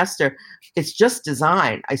a semester. It's just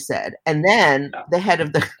design, I said. And then the head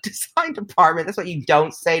of the design department, that's what you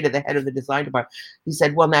don't say to the head of the design department. He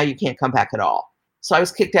said, well, now you can't come back at all. So I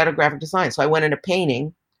was kicked out of graphic design. So I went into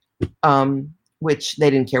painting, which they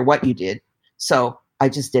didn't care what you did. So I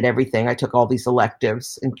just did everything. I took all these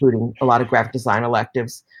electives, including a lot of graphic design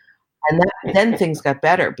electives. And then things got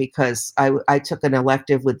better because I took an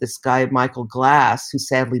elective with this guy, Michael Glass, who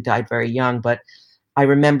sadly died very young. But I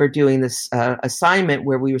remember doing this assignment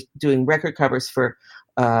where we were doing record covers for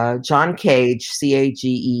John Cage, Cage,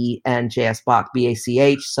 and J.S. Bach,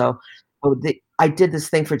 Bach. So I did this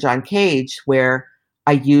thing for John Cage where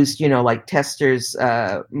I used, like Tester's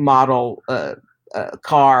model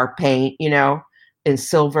car paint, in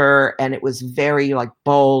silver, and it was very like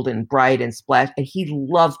bold and bright and splash, and he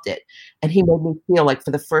loved it. And he made me feel like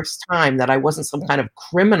for the first time that I wasn't some kind of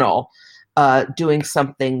criminal doing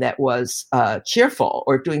something that was cheerful,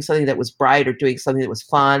 or doing something that was bright, or doing something that was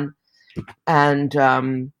fun. And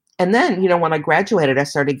then, when I graduated, I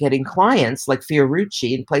started getting clients like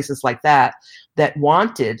Fiorucci and places like that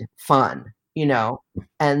wanted fun,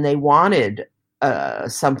 and they wanted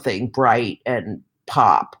something bright and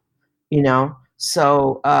pop,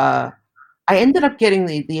 So I ended up getting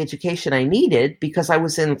the education I needed because I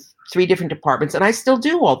was in 3 different departments, and I still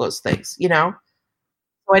do all those things,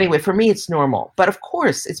 So anyway, for me, it's normal. But of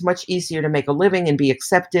course, it's much easier to make a living and be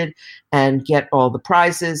accepted and get all the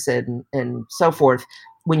prizes and so forth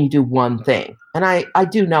when you do one thing. And I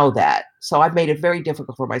do know that. So I've made it very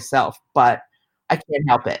difficult for myself, but I can't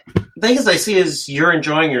help it. The thing is, I see is you're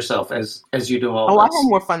enjoying yourself as you do all this. this. I have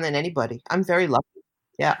more fun than anybody. I'm very lucky.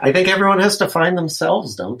 Yeah. I think everyone has to find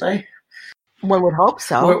themselves, don't they? One would hope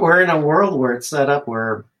so. We're in a world where it's set up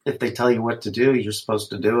where if they tell you what to do, you're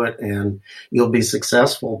supposed to do it and you'll be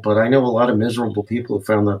successful. But I know a lot of miserable people who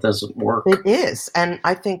found that doesn't work. It is. And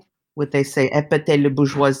I think what they say, épater la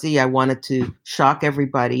bourgeoisie, I wanted to shock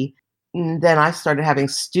everybody. And then I started having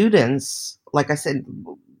students, like I said,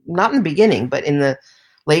 not in the beginning, but in the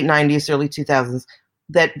late 90s, early 2000s,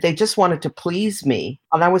 that they just wanted to please me.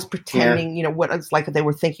 And I was pretending, what it's like they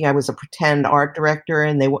were thinking I was a pretend art director,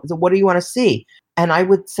 and so what do you want to see? And I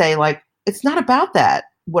would say, like, it's not about that.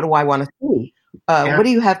 What do I want to see? What do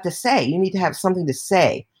you have to say? You need to have something to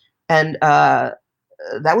say. And that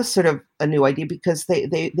was sort of a new idea because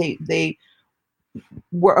they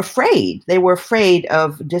were afraid. They were afraid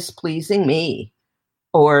of displeasing me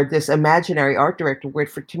or this imaginary art director. Where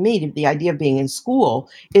to me, the idea of being in school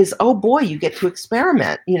is, oh boy, you get to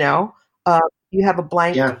experiment, you have a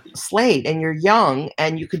blank slate and you're young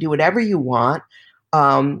and you can do whatever you want.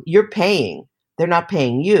 You're paying. They're not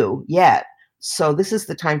paying you yet. So this is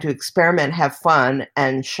the time to experiment, have fun,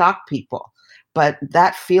 and shock people. But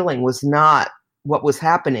that feeling was not what was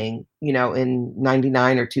happening, in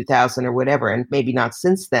 99 or 2000 or whatever, and maybe not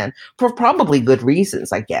since then, for probably good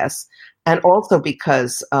reasons, I guess. And also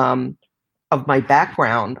because of my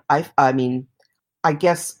background, I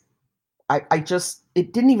guess I just,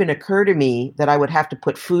 it didn't even occur to me that I would have to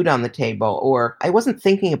put food on the table, or I wasn't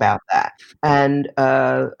thinking about that. And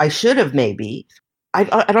I should have maybe.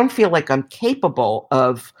 I don't feel like I'm capable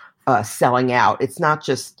of selling out. It's not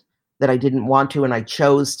just that I didn't want to and I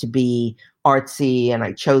chose to be artsy and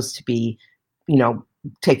I chose to be,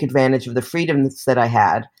 take advantage of the freedoms that I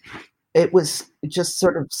had. It was just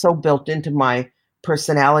sort of so built into my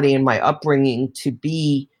personality and my upbringing to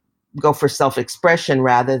go for self-expression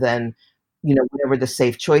rather than, whatever the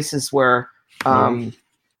safe choices were. I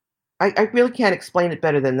really can't explain it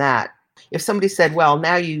better than that. If somebody said, well,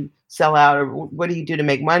 now you sell out, or what do you do to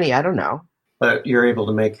make money? I don't know. But you're able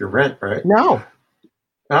to make your rent, right? No.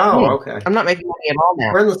 Oh, okay. I'm not making money at all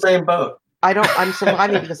now. We're in the same boat. I'm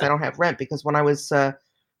surviving because I don't have rent, because when I was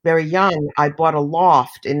very young, I bought a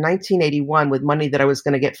loft in 1981 with money that I was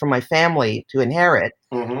going to get from my family to inherit.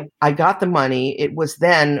 Mm-hmm. I got the money. It was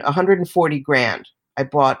then $140,000. I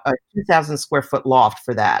bought a 2,000 square foot loft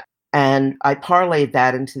for that. And I parlayed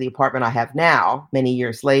that into the apartment I have now many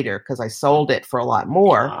years later because I sold it for a lot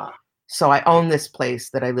more. So I own this place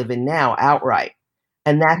that I live in now outright.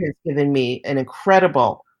 And that has given me an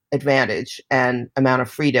incredible advantage and amount of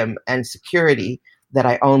freedom and security that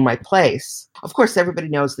I own my place. Of course, everybody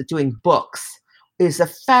knows that doing books is a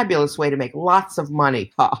fabulous way to make lots of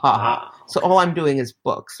money. Ha ha ha. So all I'm doing is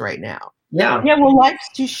books right now. Yeah. Yeah, well, life's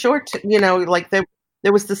too short to, like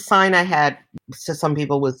there was the sign I had, to some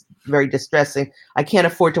people was very distressing. I can't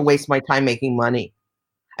afford to waste my time making money.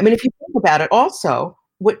 I mean, if you think about it also,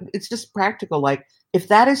 it's just practical. Like, if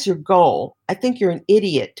that is your goal, I think you're an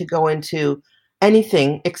idiot to go into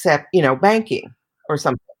anything except, banking or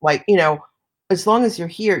something. Like, as long as you're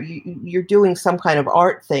here, you're doing some kind of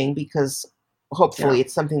art thing because hopefully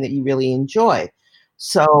it's something that you really enjoy.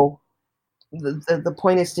 So the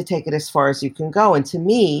point is to take it as far as you can go. And to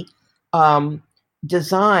me,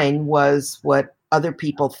 design was what other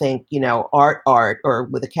people think, art, or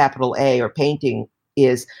with a capital A, or painting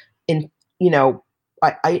is.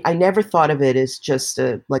 I never thought of it as just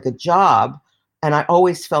like a job. And I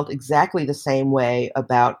always felt exactly the same way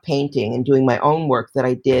about painting and doing my own work that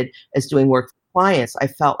I did as doing work for clients. I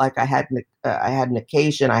felt like I had an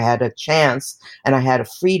occasion, I had a chance, and I had a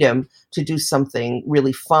freedom to do something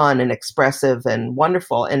really fun and expressive and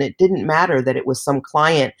wonderful. And it didn't matter that it was some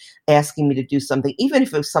client asking me to do something, even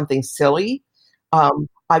if it was something silly.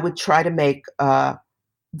 I would try to make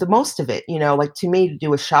the most of it. Like to me, to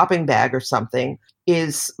do a shopping bag or something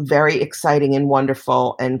is very exciting and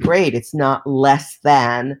wonderful and great. It's not less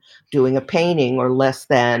than doing a painting or less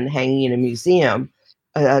than hanging in a museum.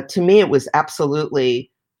 To me, it was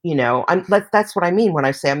absolutely, that's what I mean when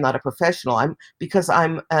I say I'm not a professional. Because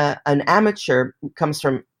I'm an amateur, comes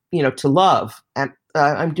from, to love. And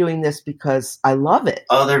I'm doing this because I love it.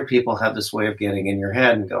 Other people have this way of getting in your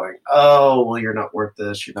head and going, oh, well, you're not worth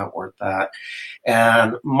this, you're not worth that.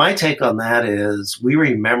 And my take on that is we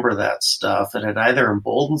remember that stuff, and it either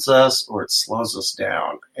emboldens us or it slows us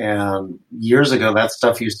down. And years ago, that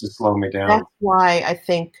stuff used to slow me down. That's why I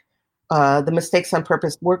think the Mistakes on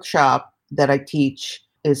Purpose workshop that I teach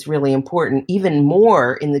is really important, even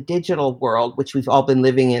more in the digital world, which we've all been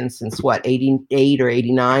living in since, 88 or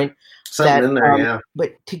 89? Something in there, yeah.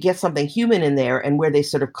 But to get something human in there and where they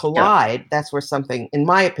sort of collide, that's where something, in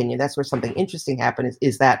my opinion, that's where something interesting happens,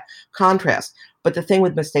 is that contrast. But the thing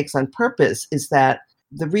with Mistakes on Purpose is that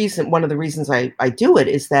one of the reasons I do it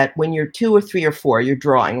is that when you're 2 or 3 or 4, you're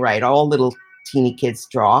drawing, right? All little teeny kids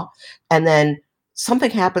draw. And then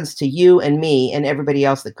something happens to you and me and everybody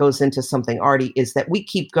else that goes into something arty, is that we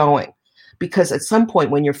keep going. Because at some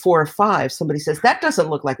point when you're 4 or 5, somebody says, that doesn't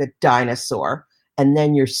look like a dinosaur. And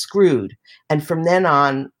then you're screwed. And from then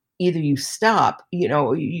on, either you stop,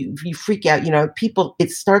 you freak out, people,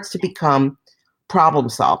 it starts to become problem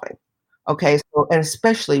solving. Okay. So, and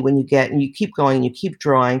especially when you keep going, you keep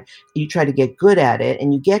drawing, you try to get good at it,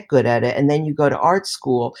 and you get good at it. And then you go to art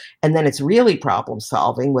school, and then it's really problem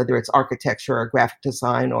solving, whether it's architecture or graphic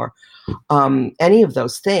design or any of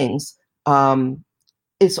those things.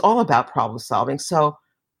 It's all about problem solving. So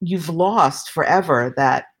you've lost forever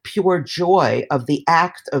that pure joy of the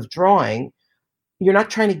act of drawing. You're not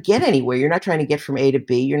trying to get anywhere. You're not trying to get from A to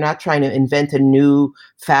B. You're not trying to invent a new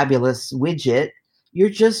fabulous widget. You're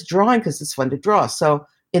just drawing because it's fun to draw. So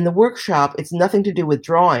in the workshop, it's nothing to do with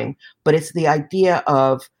drawing, but it's the idea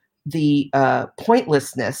of the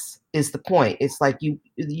pointlessness is the point. It's like you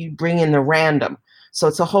bring in the random. So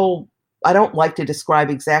it's a whole, I don't like to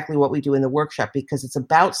describe exactly what we do in the workshop because it's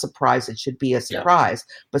about surprise. It should be a surprise.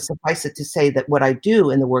 Yeah. But suffice it to say that what I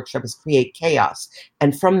do in the workshop is create chaos.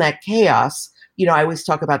 And from that chaos, I always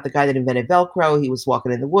talk about the guy that invented Velcro. He was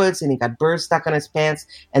walking in the woods and he got burrs stuck on his pants,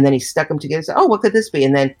 and then he stuck them together and said, oh, what could this be?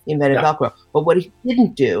 And then he invented Velcro. But what he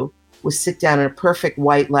didn't do was sit down in a perfect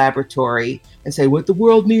white laboratory and say, what the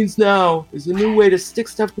world needs now is a new way to stick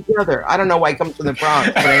stuff together. I don't know why he comes from the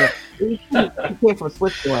Bronx, but anyway, he came from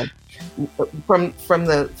Switzerland. From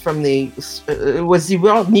the what the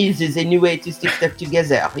world needs is a new way to stick stuff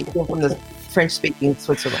together. He came from the French-speaking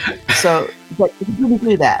Switzerland. So, but he didn't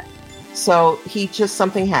do that. So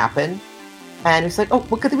something happened, and he's like, oh,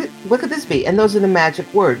 what could this be? And those are the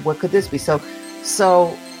magic word. What could this be?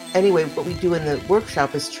 So anyway, what we do in the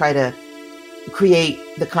workshop is try to create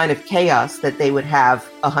the kind of chaos that they would have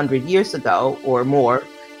 100 years ago or more,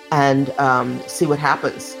 and see what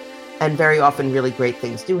happens. And very often really great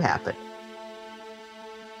things do happen.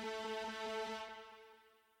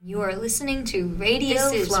 You are listening to Radio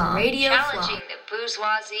Flom. This is Radio challenging the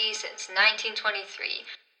bourgeoisie since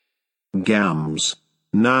 1923. Gams.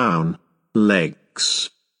 Noun. Legs.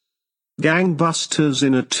 Gangbusters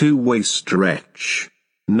in a two-way stretch.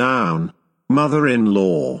 Noun.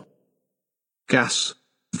 Mother-in-law. Gas.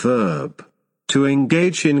 Verb. To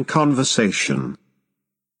engage in conversation.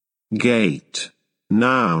 Gate.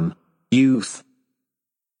 Noun. Youth.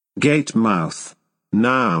 Gatemouth.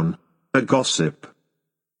 Noun. A gossip.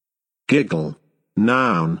 Giggle.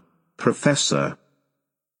 Noun. Professor.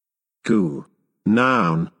 Goo.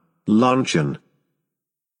 Noun. Luncheon.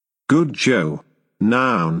 Good Joe.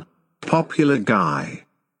 Noun. Popular guy.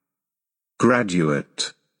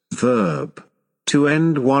 Graduate. Verb. To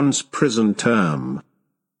end one's prison term.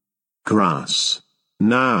 Grass.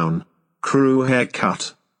 Noun. Crew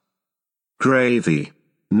haircut. Gravy.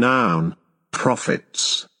 Noun.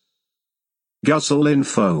 Profits. Guzzle in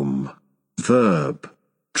foam. Verb.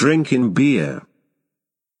 Drink in beer.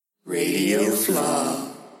 Radio Flom.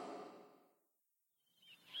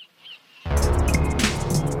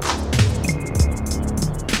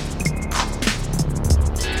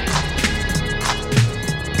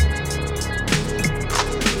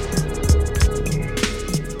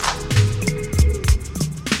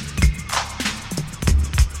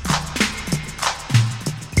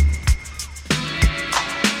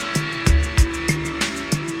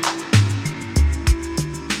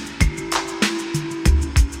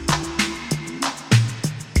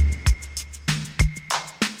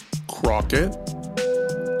 Crockett?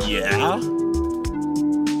 Yeah?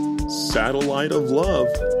 Satellite of love.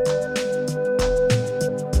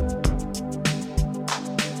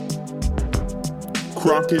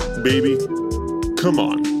 Crockett, baby, come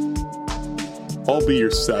on. I'll be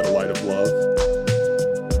your satellite of love.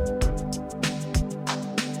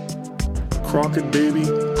 Crockett, baby,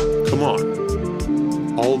 come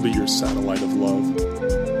on. I'll be your satellite of love.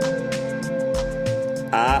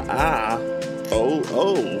 Oh,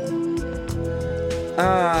 oh.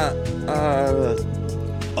 Oh, oh.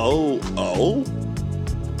 Oh, oh.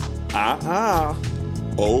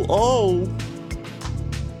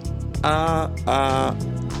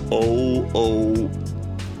 Oh,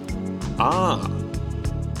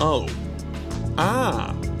 oh.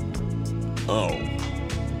 Oh. Oh.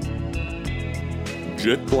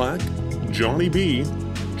 Jet Black, Johnny B,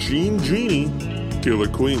 Genie, Killer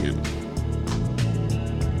Queen.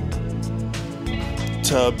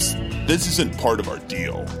 Tubbs, this isn't part of our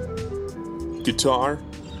deal. Guitar,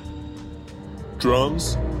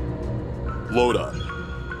 drums, load up,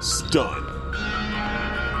 stun.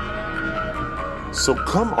 So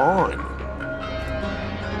come on.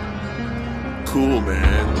 Cool,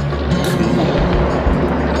 man. Cool.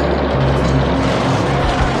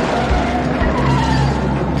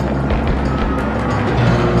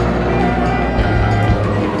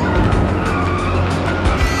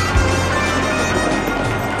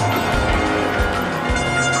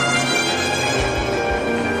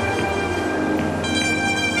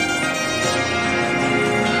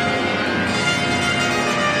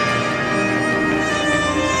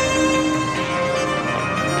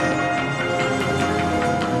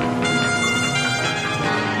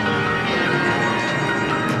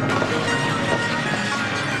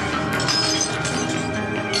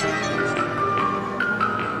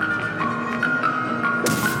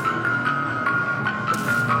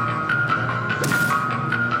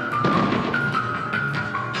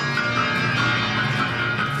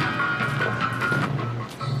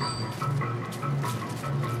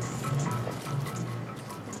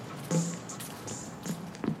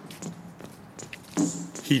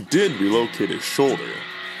 He did relocate his shoulder.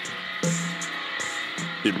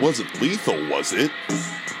 It wasn't lethal, was it?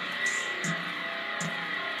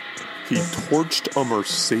 He torched a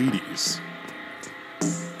Mercedes.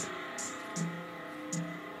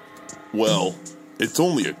 Well, it's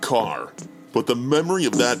only a car, but the memory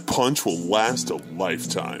of that punch will last a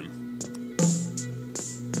lifetime.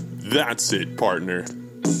 That's it, partner.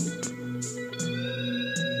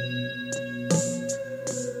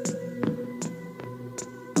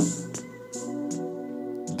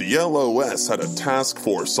 The LOS had a task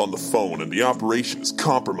force on the phone and the operation is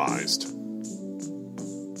compromised.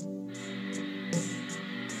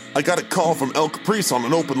 I got a call from El Caprice on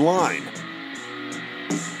an open line.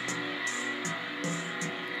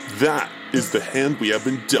 That is the hand we have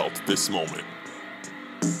been dealt at this moment.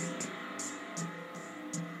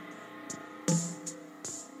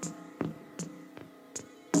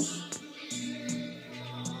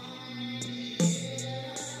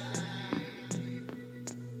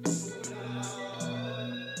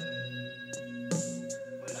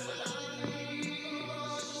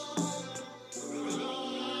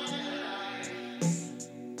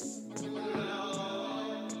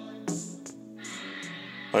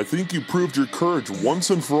 I think you proved your courage once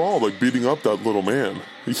and for all by beating up that little man.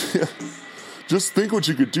 Yeah. Just think what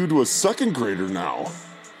you could do to a second grader now.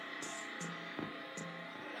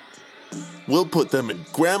 We'll put them in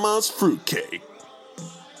Grandma's fruitcake.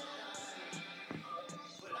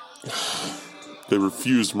 They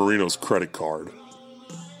refused Marino's credit card.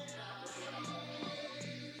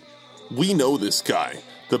 We know this guy.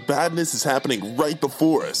 The badness is happening right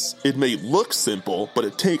before us. It may look simple, but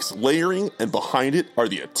it takes layering, and behind it are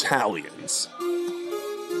the Italians.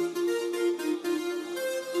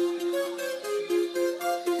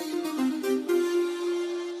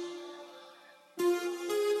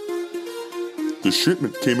 The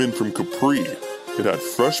shipment came in from Capri. It had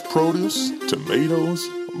fresh produce, tomatoes,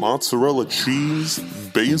 mozzarella cheese,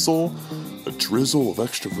 basil, a drizzle of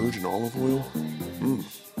extra virgin olive oil.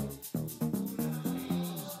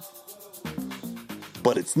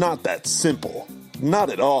 But it's not that simple. Not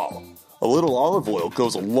at all. A little olive oil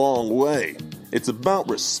goes a long way. It's about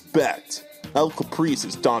respect. El Caprice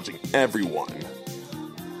is dodging everyone.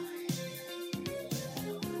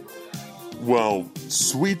 Well,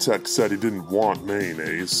 Sweetex said he didn't want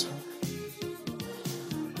mayonnaise.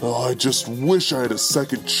 Oh, I just wish I had a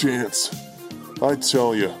second chance. I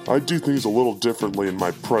tell you, I do things a little differently in my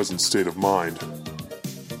present state of mind.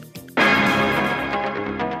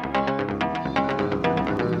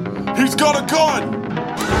 He's got a gun!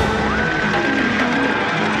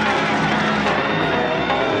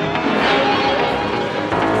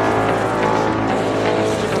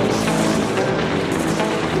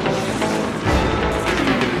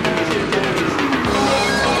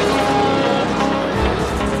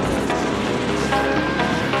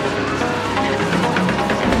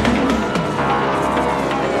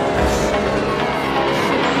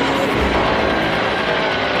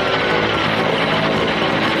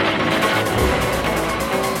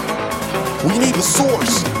 The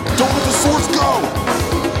source! Don't let the source go!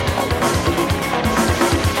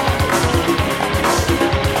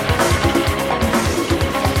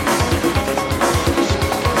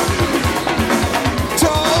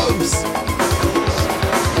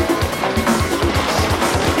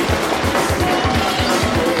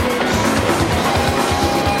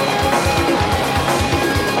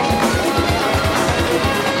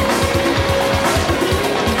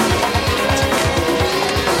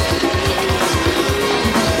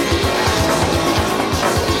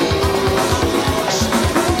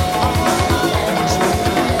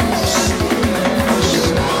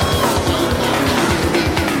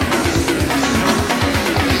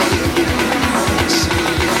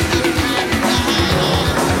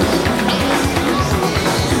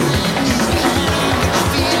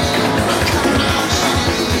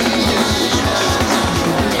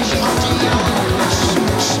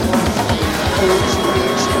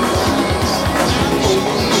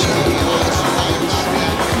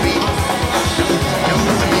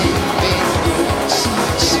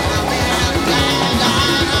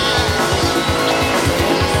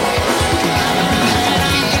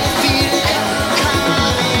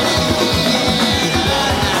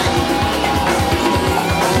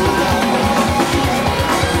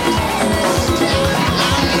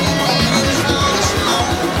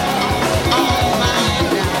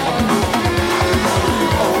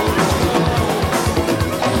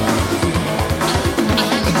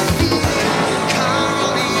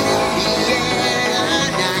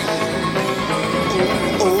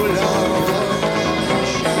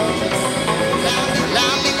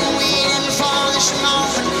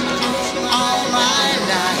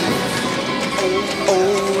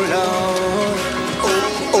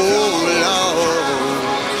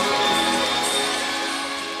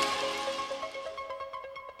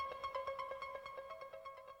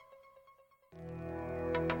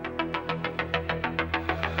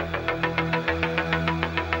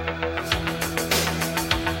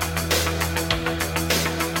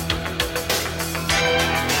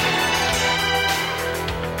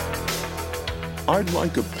 I'd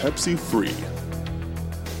like a Pepsi free.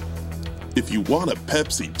 If you want a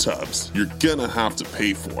Pepsi, Tubbs, you're gonna have to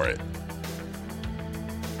pay for it.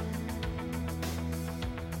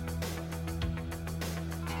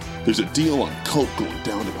 There's a deal on Coke going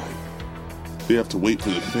down tonight. They have to wait for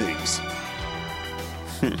the things.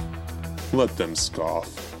 Let them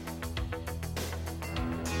scoff.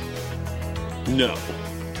 No,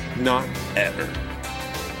 not ever.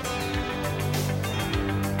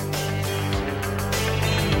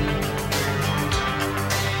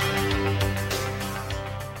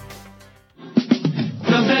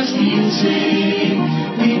 The best music,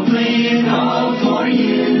 we play it all for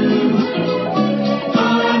you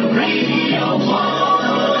on Radio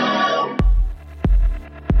 1.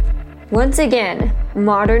 Once again,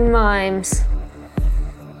 Modern Mimes.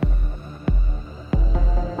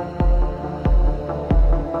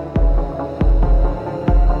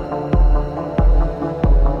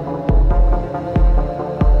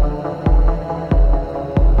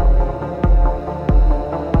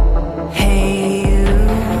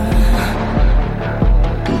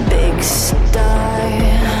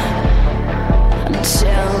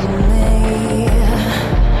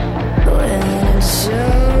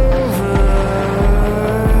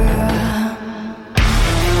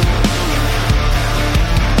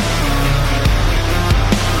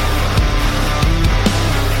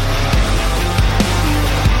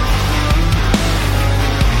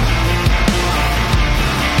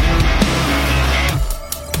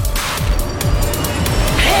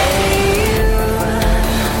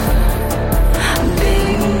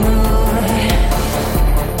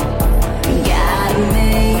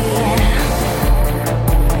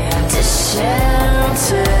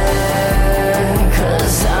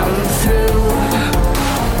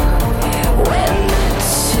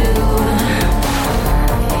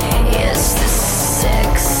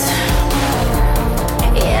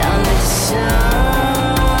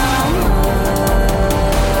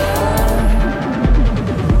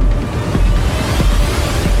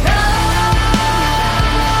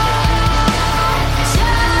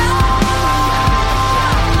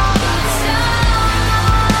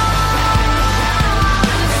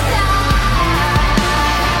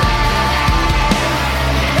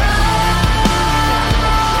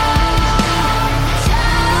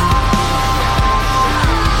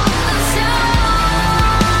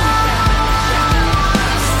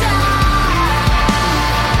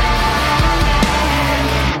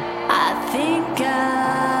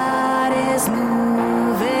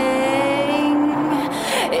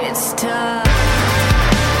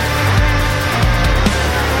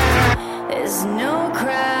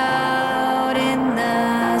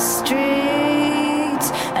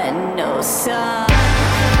 streets and no sign.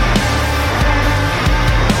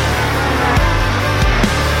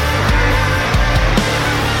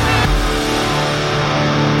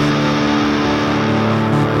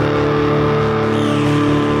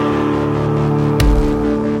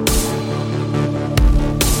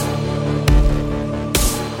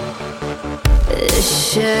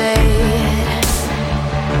 Shade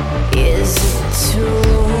is a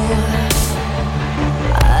tool,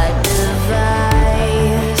 a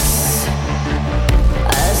device,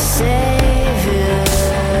 a savior.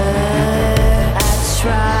 I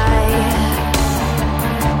try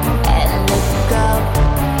and look up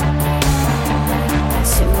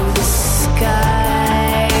to the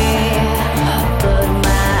sky, but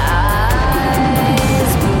my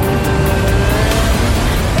eyes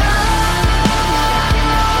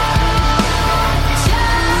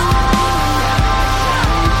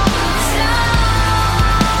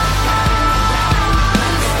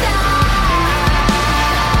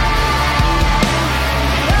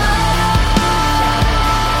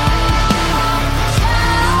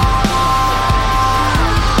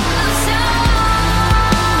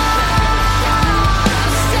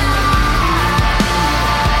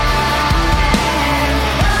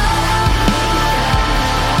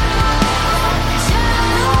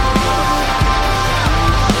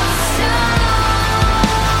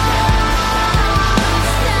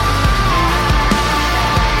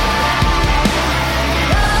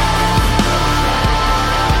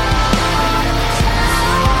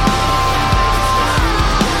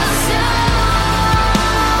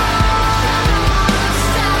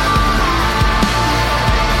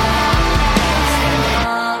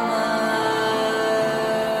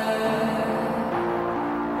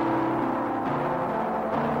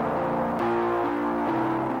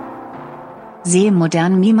See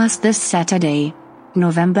Modern Mimas this Saturday,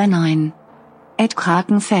 November 9. At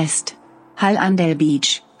Krakenfest, Hallandale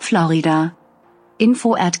Beach, Florida.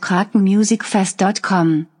 Info at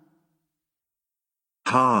krakenmusicfest.com.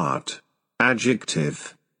 Hard.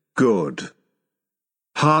 Adjective. Good.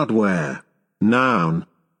 Hardware. Noun.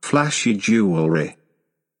 Flashy jewelry.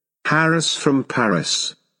 Harris from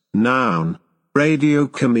Paris. Noun. Radio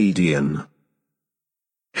comedian.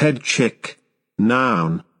 Head chick.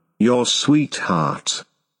 Noun. Your sweetheart.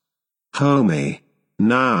 Homie.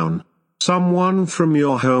 Noun. Someone from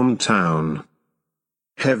your hometown.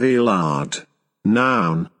 Heavy lard.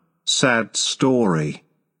 Noun. Sad story.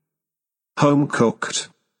 Home cooked.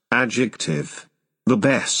 Adjective. The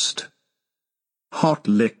best. Hot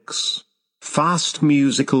licks. Fast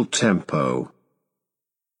musical tempo.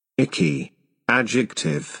 Icky.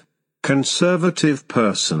 Adjective. Conservative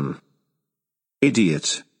person.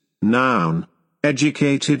 Idiot. Noun.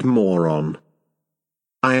 Educated moron.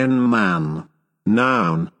 Iron Man.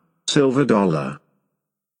 Noun. Silver dollar.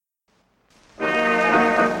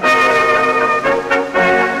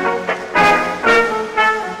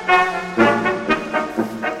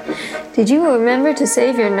 Did you remember to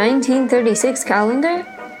save your 1936 calendar?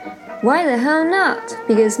 Why the hell not?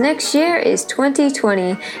 Because next year is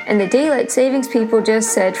 2020, and the daylight savings people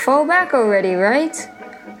just said fall back already, right?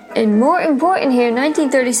 And more important here,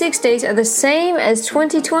 1936 days are the same as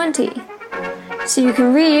 2020. So you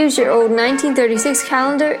can reuse your old 1936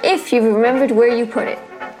 calendar if you've remembered where you put it.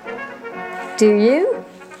 Do you?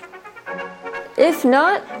 If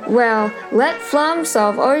not, well, let Flom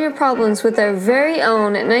solve all your problems with our very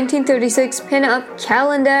own 1936 pin-up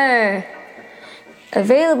calendar.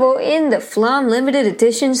 Available in the Flom Limited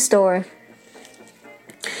Edition store.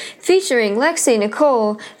 Featuring Lexi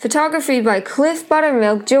Nicole, photography by Cliff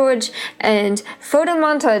Buttermilk George, and photo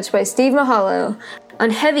montage by Steve Mahalo.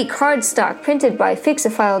 On heavy cardstock printed by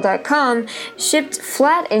Fixafile.com, shipped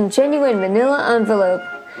flat in genuine manila envelope.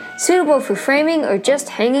 Suitable for framing or just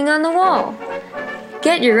hanging on the wall.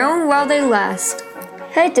 Get your own while they last.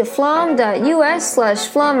 Head to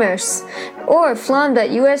flom.us/flommers or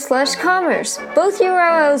flom.us/commerce. Both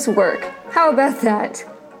URLs work. How about that?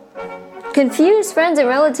 Confuse friends and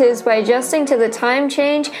relatives by adjusting to the time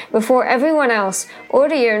change before everyone else.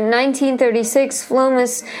 Order your 1936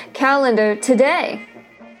 Flomas calendar today.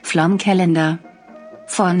 Flom calendar.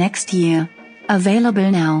 For next year.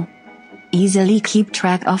 Available now. Easily keep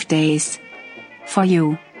track of days. For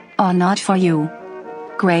you. Or not for you.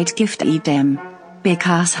 Great gift item.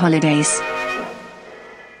 Because holidays.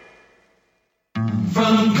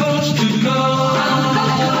 From coast to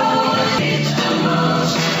coast, it's the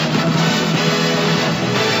most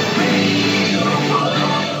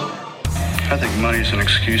I think money's an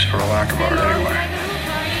excuse for a lack of art anyway.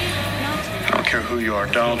 I don't care who you are,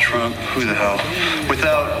 Donald Trump, who the hell.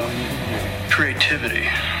 Without creativity,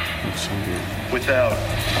 Without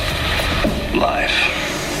life,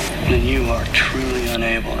 then you are truly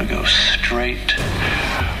unable to go straight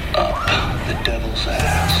up the devil's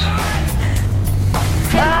ass.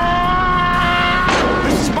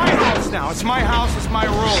 This is my house now. It's my house. It's my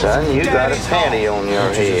rules. Son, you got a panty on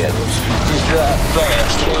your head.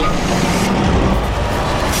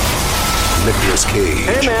 Nicolas Cage.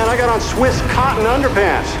 Hey, man, I got on Swiss cotton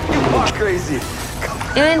underpants. You are crazy.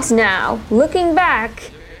 And now, looking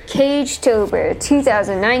back, Cagetober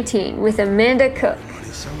 2019 with Amanda Cook.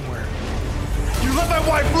 You let my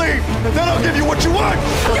wife leave, and then I'll give you what you want.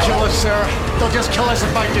 They'll kill us, Sarah. They'll just kill us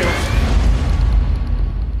if I do.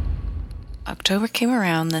 October came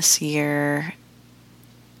around this year.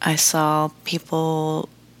 I saw people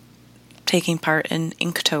taking part in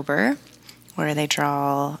Inktober, where they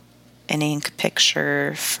draw an ink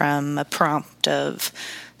picture from a prompt of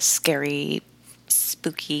scary,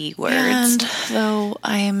 spooky words. And though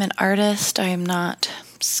I am an artist, I am not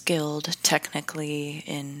skilled technically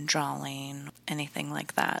in drawing, anything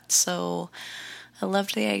like that. So I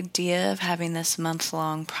loved the idea of having this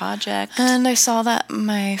month-long project. And I saw that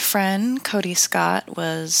my friend Cody Scott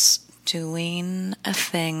was doing a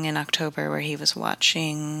thing in October where he was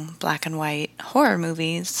watching black and white horror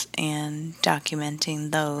movies and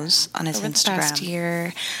documenting those on his Instagram. The past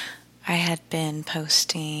year, I had been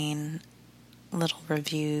posting little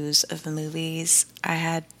reviews of the movies I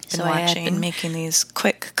had been watching. I had been making these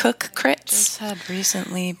quick cook crits. I just had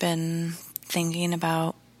recently been thinking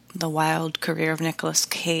about the wild career of Nicolas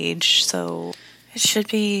Cage, so it should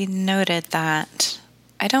be noted that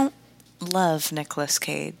I don't love Nicolas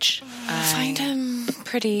Cage. I find him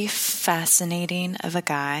pretty fascinating of a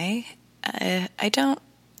guy. I don't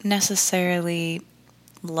necessarily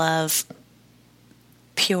love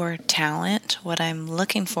pure talent. What I'm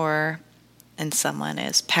looking for in someone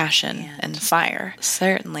is passion and fire.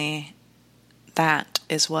 Certainly, that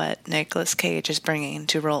is what Nicolas Cage is bringing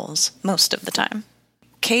to roles most of the time.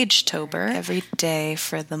 Cagetober, every day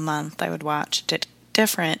for the month I would watch a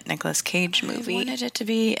different Nicolas Cage movie. I wanted it to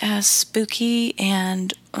be as spooky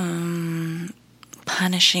and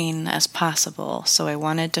punishing as possible, so I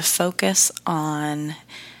wanted to focus on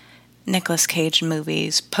Nicolas Cage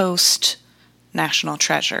movies post National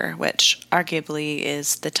Treasure, which arguably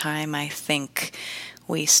is the time I think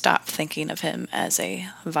we stopped thinking of him as a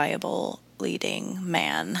viable leading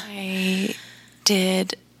man. I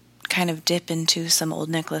did kind of dip into some old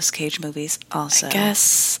Nicolas Cage movies also. I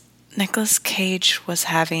guess Nicolas Cage was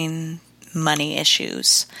having money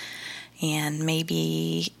issues, and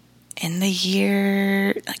maybe in the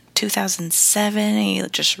year like 2007 he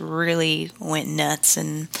just really went nuts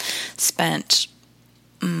and spent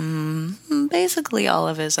basically all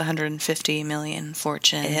of his $150 million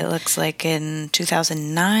fortune. It looks like in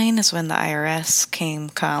 2009 is when the IRS came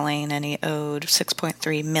calling, and he owed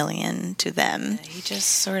 $6.3 million to them. He just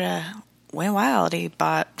sort of went wild. He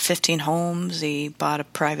bought 15 homes. He bought a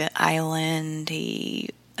private island.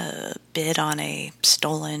 He bid on a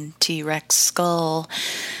stolen T-Rex skull,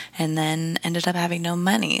 and then ended up having no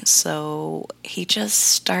money. So he just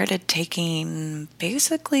started taking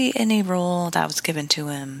basically any role that was given to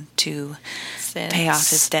him to pay off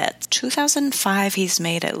his debts. 2005, he's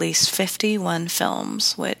made at least 51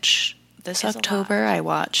 films, which this October I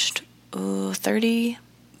watched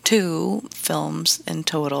 32 films in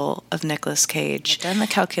total of Nicolas Cage. I've done the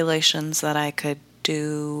calculations that I could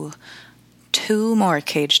do 2 more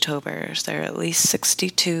Cagetobers. There are at least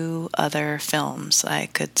 62 other films I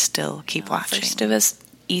could still keep watching. First it was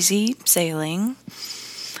easy sailing.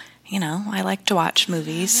 You know, I like to watch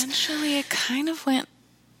movies. Eventually it kind of went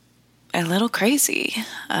a little crazy.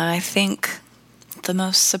 I think the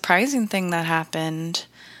most surprising thing that happened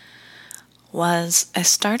was I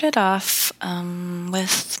started off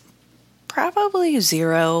with probably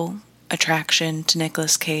zero attraction to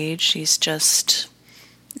Nicolas Cage. He's just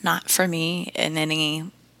not for me in any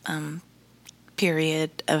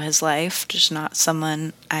period of his life, just not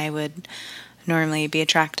someone I would normally be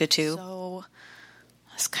attracted to. So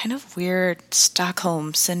this kind of weird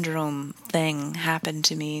Stockholm Syndrome thing happened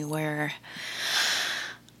to me where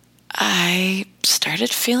I started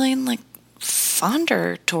feeling like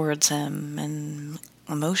fonder towards him and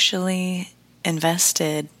emotionally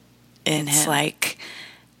invested in him. It's like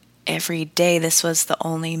every day this was the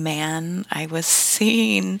only man I was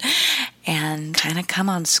seeing, and kind of come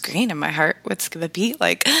on screen and my heart would skip a beat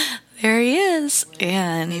like, there he is.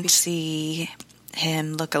 And maybe see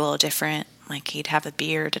him look a little different, like he'd have a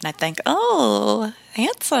beard, and I'd think, oh,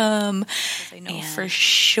 handsome. I know for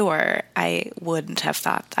sure I wouldn't have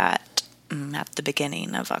thought that at the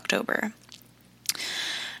beginning of October.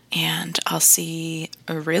 and I'll see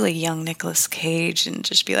a really young Nicolas Cage and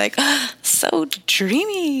just be like, oh, so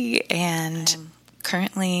dreamy. And I'm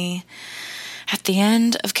currently at the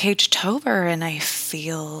end of Cagetober, and I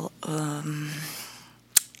feel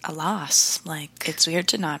a loss. Like, it's weird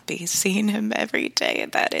to not be seeing him every day.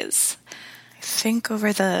 That is, I think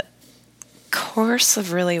over the course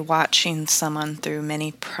of really watching someone through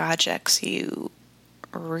many projects, you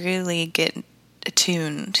really get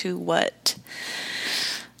attuned to what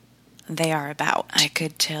they are about. I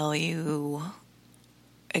could tell you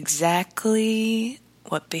exactly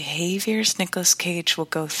what behaviors Nicolas Cage will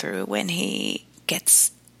go through when he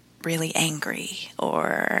gets really angry,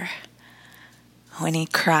 or when he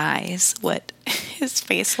cries, what his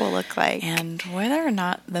face will look like. And whether or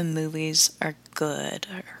not the movies are good,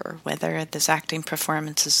 or whether this acting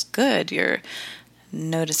performance is good, you're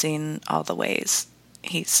noticing all the ways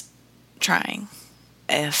he's trying.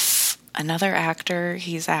 If another actor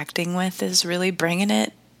he's acting with is really bringing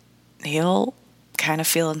it, he'll kind of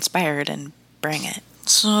feel inspired and bring it.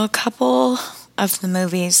 So a couple of the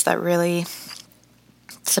movies that really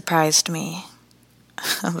surprised me,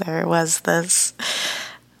 there was this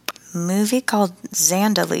movie called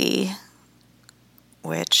Zandalee,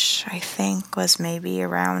 which I think was maybe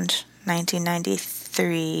around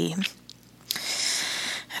 1993.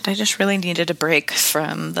 And I just really needed a break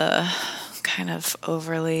from the kind of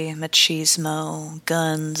overly machismo,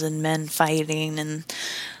 guns and men fighting, and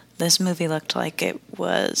this movie looked like it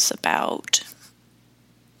was about,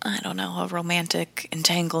 I don't know, a romantic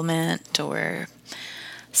entanglement or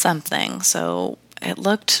something. So it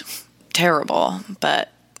looked terrible,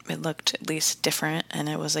 but it looked at least different, and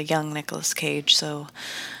it was a young Nicolas Cage, so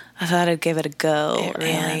I thought I'd give it a go. It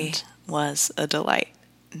really was a delight.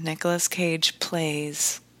 Nicolas Cage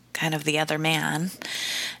plays kind of the other man,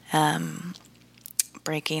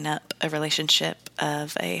 breaking up a relationship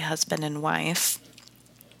of a husband and wife,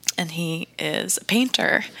 and he is a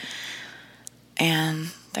painter,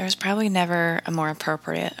 and there's probably never a more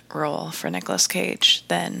appropriate role for Nicolas Cage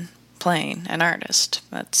than playing an artist.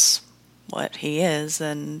 That's what he is,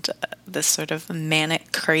 and this sort of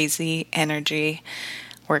manic, crazy energy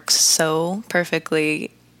works so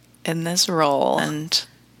perfectly in this role, and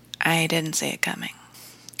I didn't see it coming.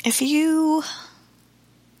 If you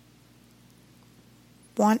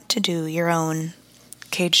want to do your own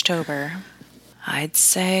Cagetober, I'd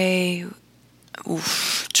say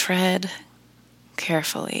tread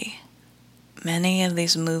carefully. Many of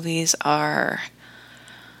these movies are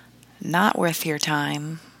not worth your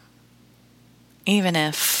time, even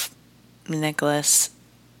if Nicholas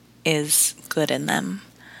is good in them.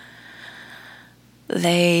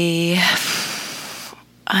 I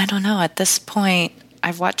don't know, at this point,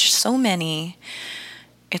 I've watched so many,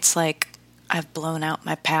 it's like I've blown out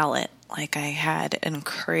my palate. Like I had a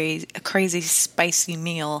crazy spicy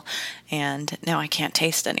meal, and now I can't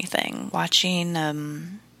taste anything. Watching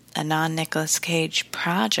a non-Nicolas Cage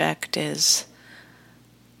project is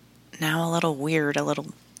now a little weird, a little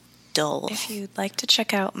dull. If you'd like to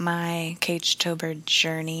check out my Cagetober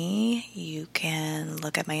journey, you can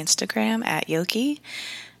look at my Instagram at Yoki,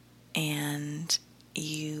 and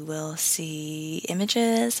you will see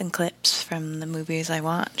images and clips from the movies I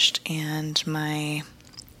watched and my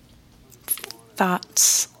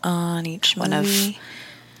thoughts on each movie. One of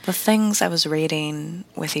the things I was rating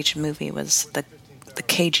with each movie was the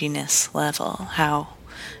caginess level.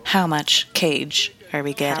 How much Cage are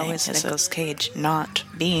we getting? How is Nicolas Cage not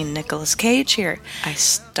being Nicolas Cage here? I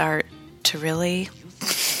start to really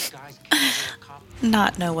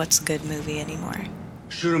not know what's a good movie anymore.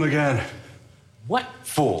 Shoot him again. What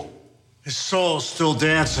for? His soul's still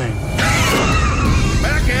dancing.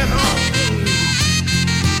 Back at home.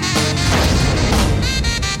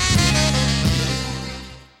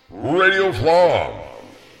 Radio Flom,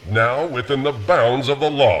 now within the bounds of the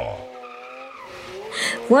law.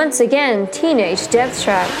 Once again, Teenage Death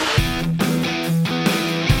Trap.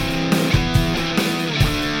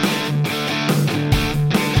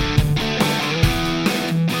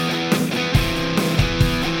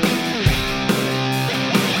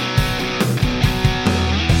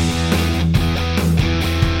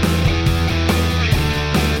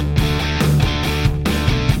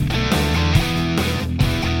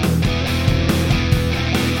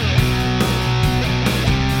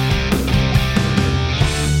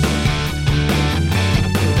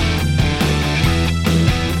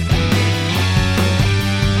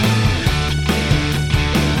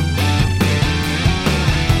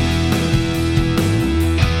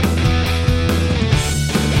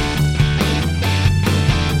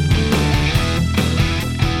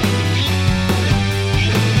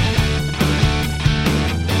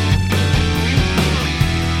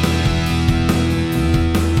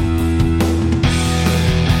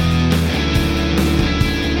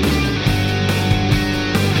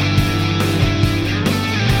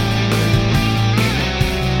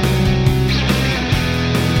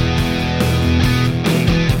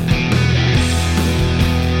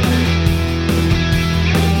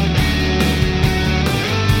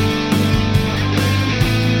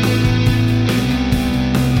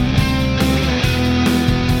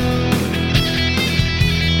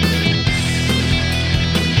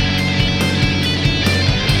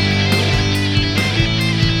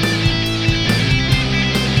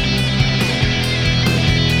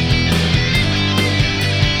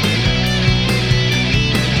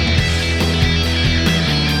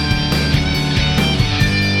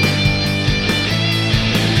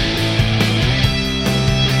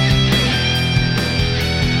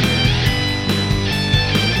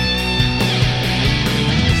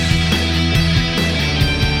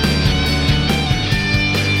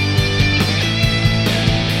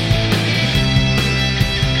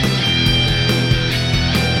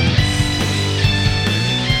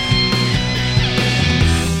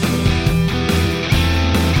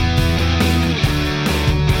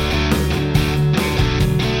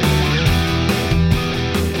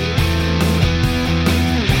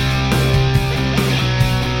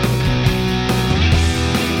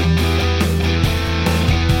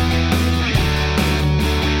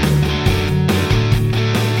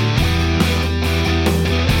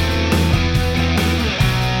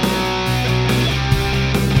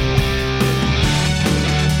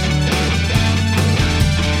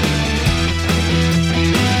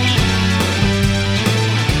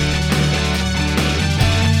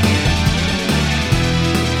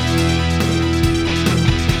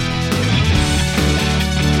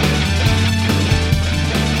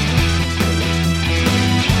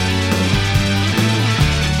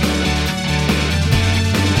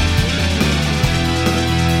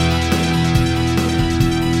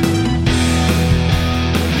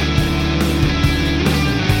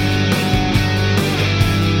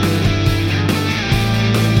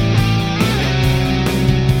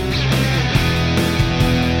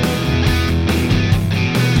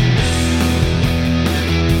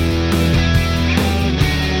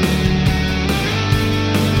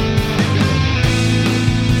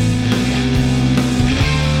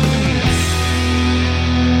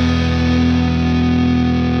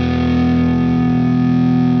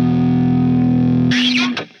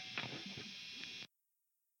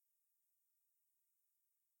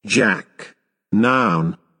 Jack.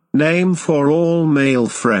 Noun. Name for all male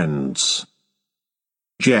friends.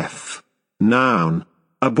 Jeff. Noun.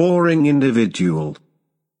 A boring individual.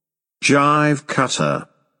 Jive cutter.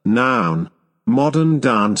 Noun. Modern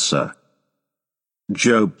dancer.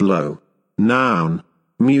 Joe Blow. Noun.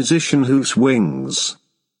 Musician who swings.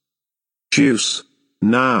 Juice.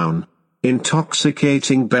 Noun.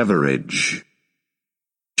 Intoxicating beverage.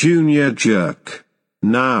 Junior jerk.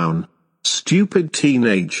 Noun. Stupid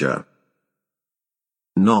teenager.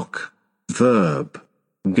 Knock. Verb.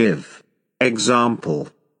 Give. Example.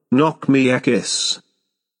 Knock me a kiss.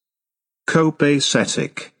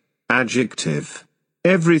 Copacetic. Adjective.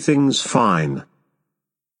 Everything's fine.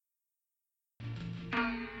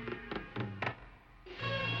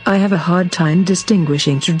 I have a hard time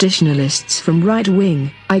distinguishing traditionalists from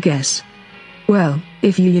right-wing, I guess. Well,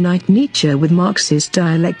 if you unite Nietzsche with Marxist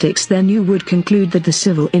dialectics, then you would conclude that the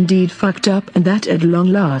civil indeed fucked up and that at long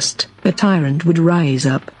last, a tyrant would rise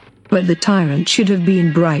up. But the tyrant should have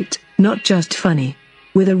been bright, not just funny.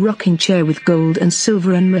 With a rocking chair with gold and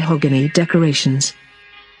silver and mahogany decorations.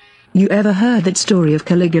 You ever heard that story of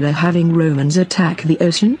Caligula having Romans attack the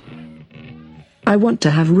ocean? I want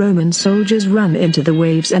to have Roman soldiers run into the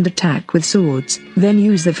waves and attack with swords, then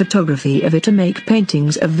use the photography of it to make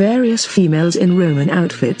paintings of various females in Roman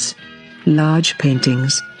outfits. Large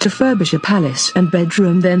paintings, to furbish a palace and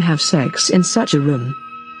bedroom, then have sex in such a room.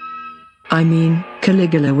 I mean,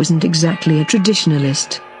 Caligula wasn't exactly a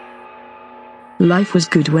traditionalist. Life was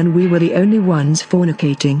good when we were the only ones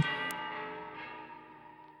fornicating.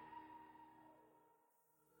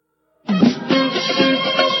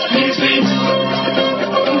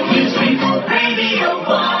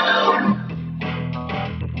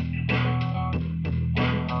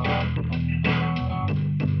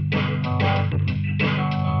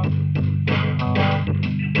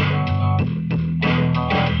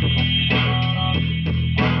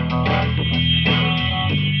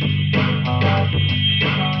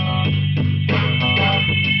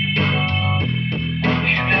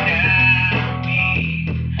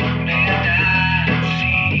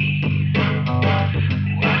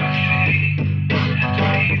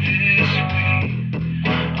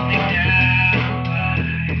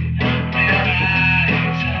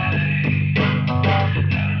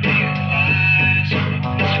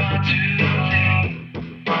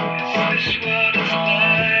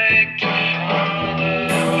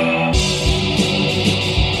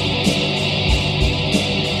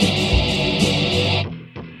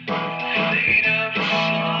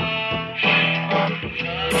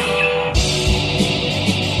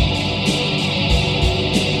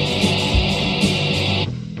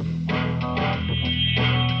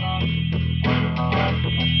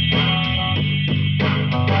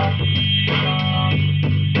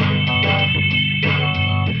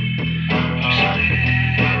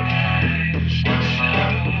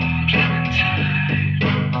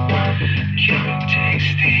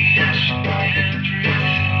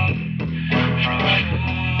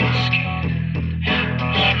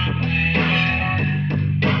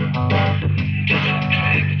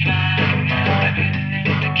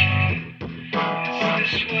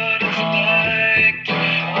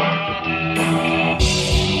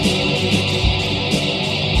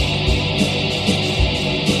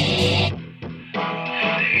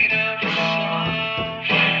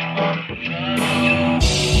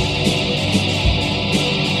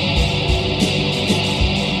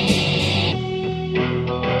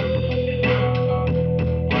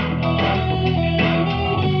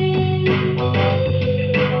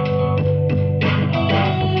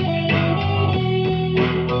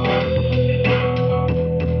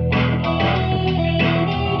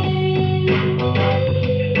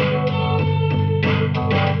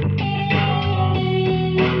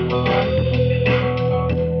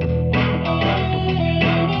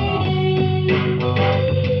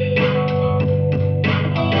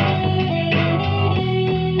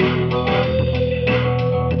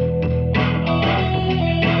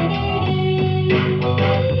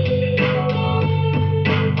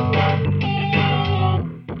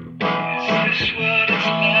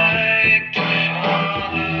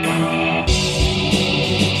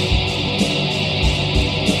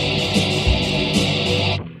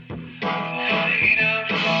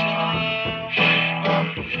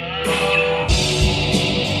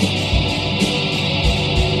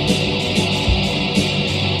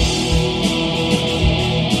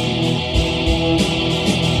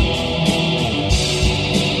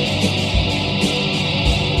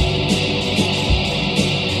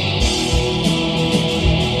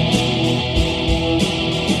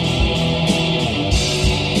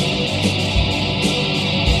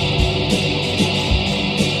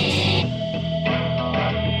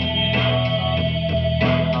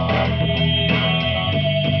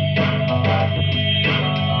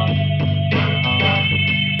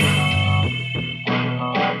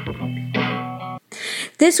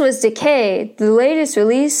 This was Decay, the latest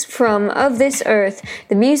release from Of This Earth,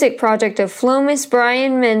 the music project of Flomis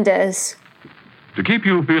Brian Mendez. To keep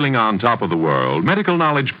you feeling on top of the world, medical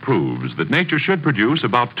knowledge proves that nature should produce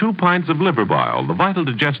about 2 pints of liver bile, the vital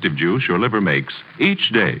digestive juice your liver makes,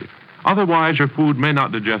 each day. Otherwise, your food may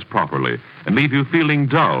not digest properly and leave you feeling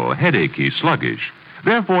dull, headachy, sluggish.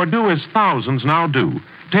 Therefore, do as thousands now do.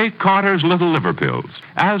 Take Carter's Little Liver Pills,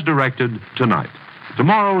 as directed tonight.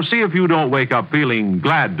 Tomorrow, see if you don't wake up feeling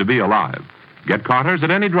glad to be alive. Get Carter's at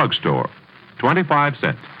any drugstore. 25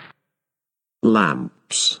 cents.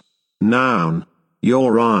 Lamps. Noun.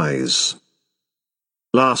 Your eyes.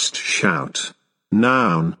 Last shout.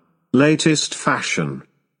 Noun. Latest fashion.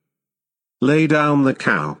 Lay down the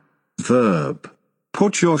cow. Verb.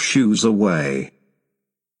 Put your shoes away.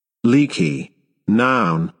 Leaky.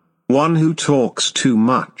 Noun. One who talks too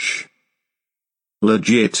much.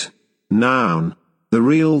 Legit. Noun. The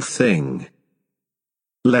real thing.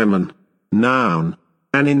 Lemon. Noun.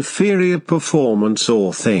 An inferior performance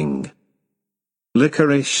or thing.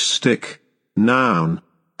 Licorice stick. Noun.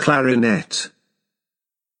 Clarinet.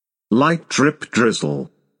 Light drip drizzle.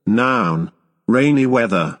 Noun. Rainy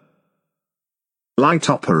weather. Light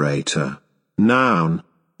operator. Noun.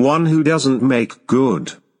 One who doesn't make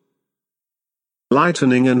good.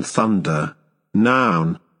 Lightning and thunder.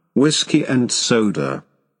 Noun. Whiskey and soda.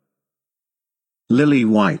 Lily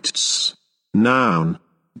whites. Noun.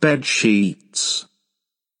 Bed sheets.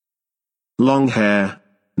 Long hair.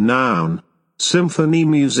 Noun. Symphony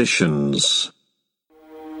musicians.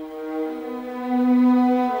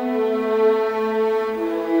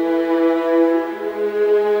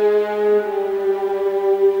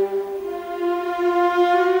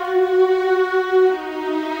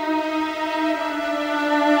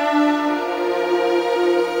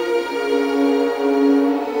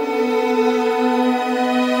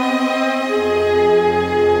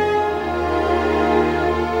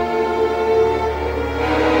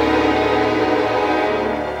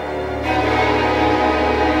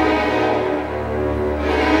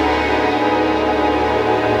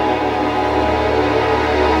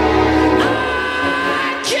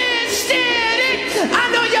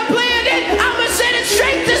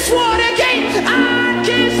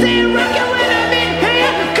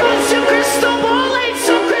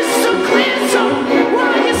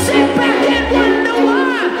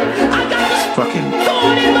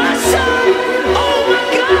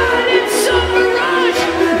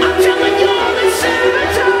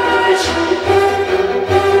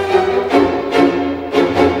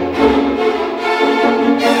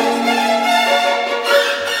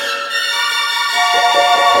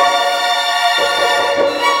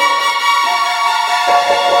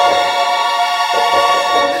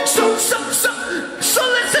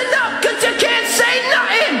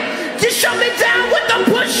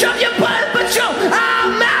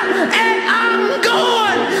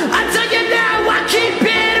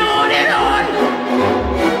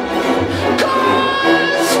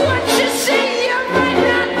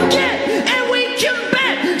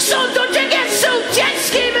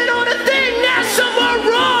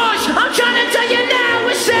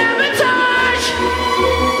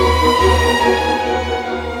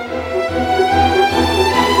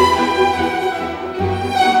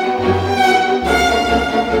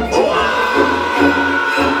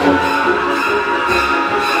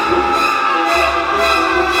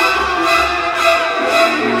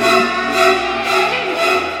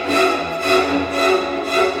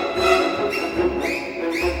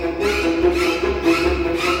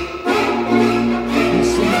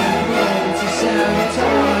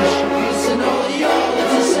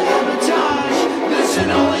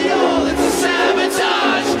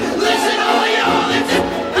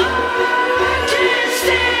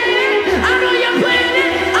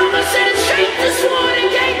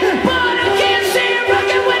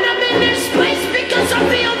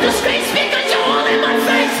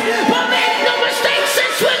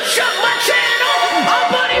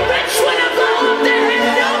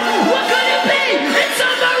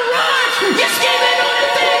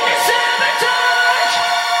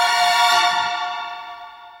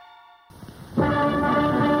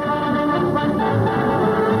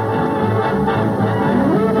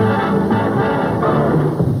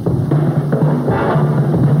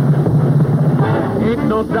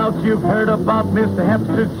 You've heard about Mr.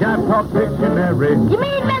 Hempster's Jive Talk Dictionary. You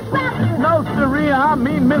mean Miss Webster? No, sirree, I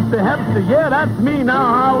mean Mr. Hempster. Yeah, that's me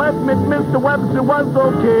now. I'll admit Mr. Webster was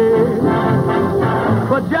okay.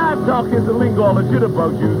 But Jive Talk is the lingo all the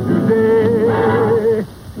jitterbug use today.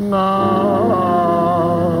 No.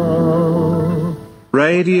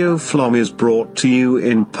 Radio Flom is brought to you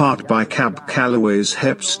in part by Cab Calloway's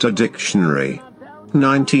Hepster Dictionary,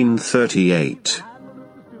 1938.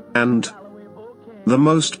 And the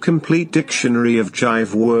most complete dictionary of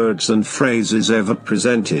jive words and phrases ever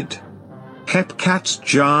presented. Hepcat's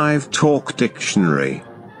Jive Talk Dictionary.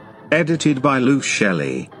 Edited by Lou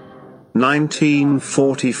Shelley.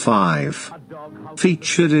 1945.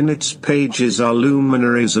 Featured in its pages are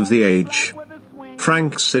luminaries of the age.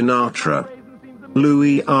 Frank Sinatra.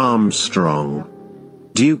 Louis Armstrong.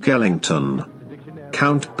 Duke Ellington.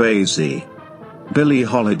 Count Basie. Billie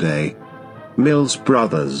Holiday. Mills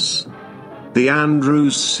Brothers. The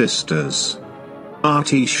Andrews Sisters.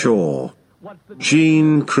 Artie Shaw.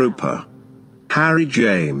 Gene Krupa. Harry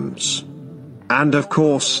James. And of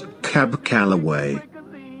course, Cab Calloway.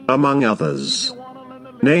 Among others.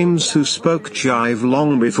 Names who spoke jive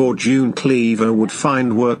long before June Cleaver would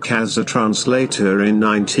find work as a translator in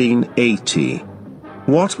 1980.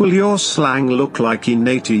 What will your slang look like in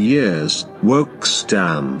 80 years, woke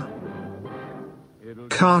Stan?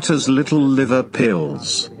 Carter's Little Liver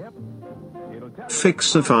Pills.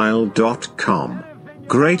 Fixafile.com.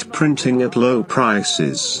 Great printing at low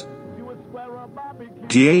prices.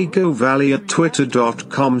 Diego Valley at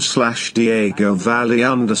twitter.com/Diego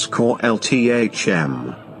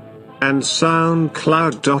Valley_LTHM. And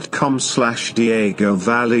soundcloud.com/Diego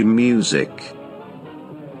Valley Music.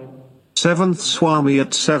 Seventh Swami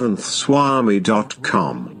at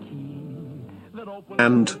seventhswami.com.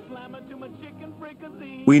 And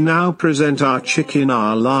we now present our Chicken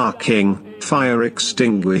Our Larking fire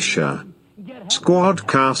extinguisher.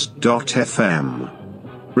 Squadcast.fm.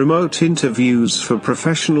 Remote interviews for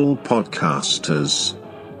professional podcasters.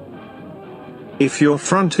 If you're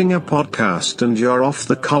fronting a podcast and you're off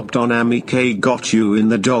the Cobdonamic got you in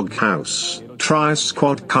the doghouse, try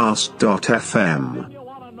Squadcast.fm.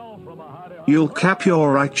 You'll cap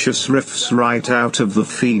your righteous riffs right out of the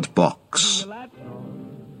feed box.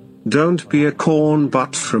 Don't be a corn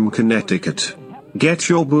butt from Connecticut. Get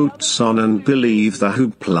your boots on and believe the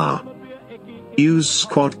hoopla. Use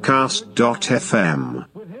Squadcast.fm.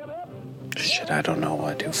 Shit, I don't know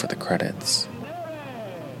what to do for the credits.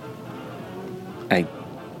 I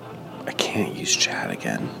can't use chat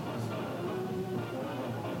again.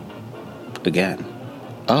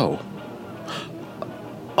 Oh.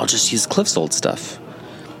 I'll just use Cliff's old stuff.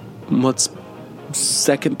 What's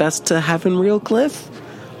second best to having real Cliff?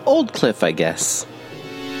 Old Cliff, I guess.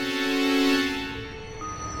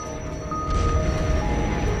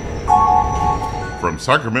 From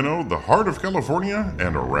Sacramento, the heart of California,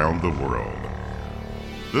 and around the world.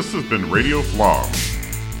 This has been Radio Flom.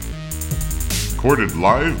 Recorded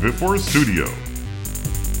live before a studio.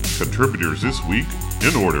 Contributors this week,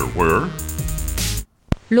 in order, were...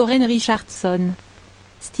 Lorraine Richardson,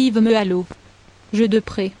 Steve Mehallo, Jeu de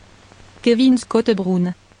Pré, Kevin Scott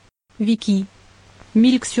Brown, Vicky,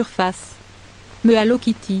 Milk Surface, Mehallo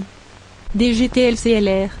Kitty,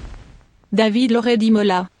 DGTLCLR, David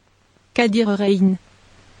Loredi-Mola, Kadir Rein,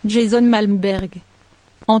 Jason Malmberg,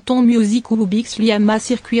 Anton Music Ubix Liama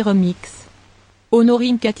Circuit Remix,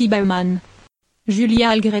 Honorine Cathy Bauman, Julia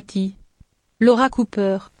Algretti, Laura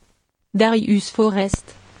Cooper, Darius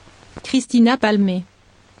Forrest, Christina Palmé,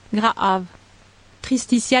 Graav,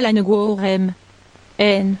 Tristicia Laneguorem,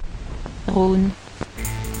 N. Ron.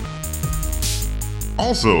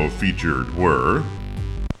 Also featured were...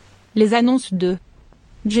 Les annonces de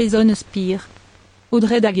Jason Spear,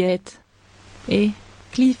 Audrey Daguette et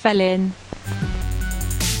Cliff Allen.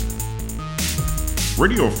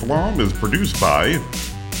 Radio Flom is produced by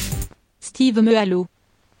Steve Mehallo,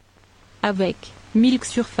 avec Milk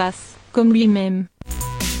Surface comme lui-même.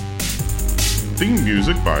 Theme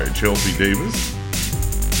music by Chelsea Davis.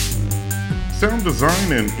 Sound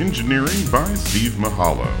design and engineering by Steve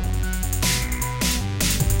Mahalo.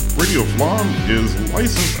 Radio Flom is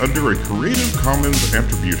licensed under a Creative Commons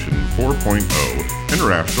Attribution 4.0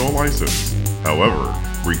 international license. However,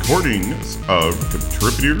 recordings of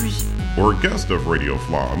contributors or guests of Radio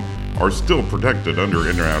Flom are still protected under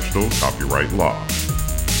international copyright law.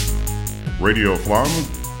 Radio Flom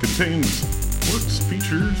contains works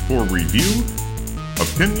featured for review,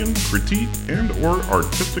 opinion, critique, and or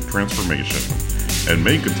artistic transformation, and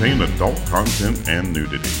may contain adult content and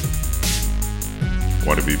nudity.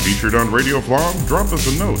 Want to be featured on Radio Flom? Drop us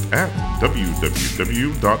a note at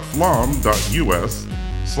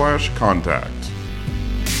www.flom.us/contact.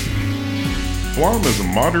 Flom is a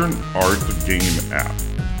modern art game app,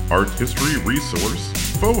 art history resource,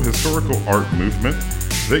 faux historical art movement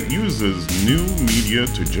that uses new media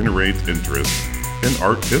to generate interest in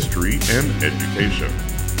art history and education.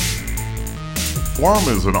 Flom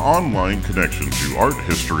is an online connection to art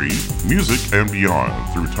history, music, and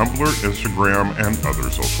beyond through Tumblr, Instagram, and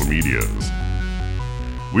other social medias.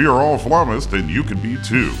 We are all Flomist, and you can be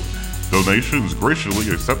too. Donations graciously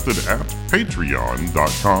accepted at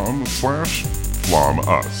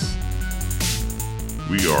patreon.com/FlomUs.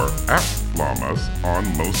 We are at FlomUs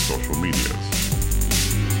on most social medias.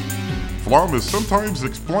 Flom is sometimes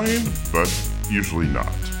explained, but usually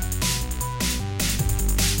not.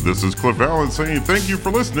 This is Cliff Allen saying thank you for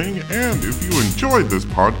listening, and if you enjoyed this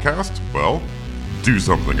podcast, well, do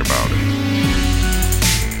something about it.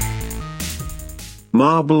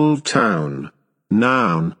 Marble Town.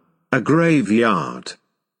 Noun, a graveyard.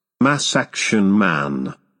 Mass action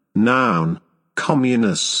man. Noun,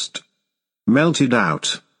 communist. Melted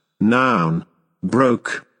out. Noun,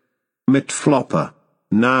 broke. Mitflopper.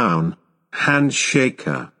 Noun,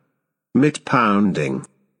 handshaker. Mit-pounding.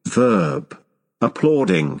 Verb,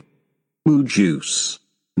 applauding. Moo juice.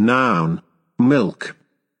 Noun, milk.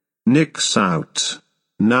 Nix out.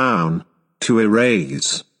 Noun, to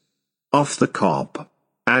erase. Off the cob.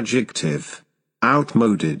 Adjective,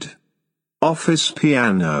 outmoded. Office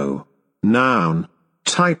piano. Noun,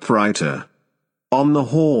 typewriter. On the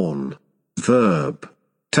horn. Verb,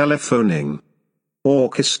 telephoning.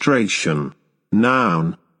 Orchestration.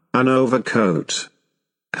 Noun, an overcoat.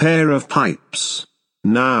 Pair of pipes.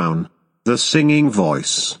 Noun, the singing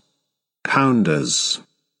voice. Pounders.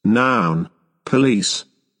 Noun, police.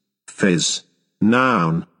 Fizz.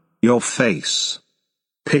 Noun, your face.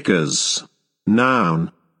 Pickers.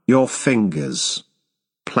 Noun, your fingers.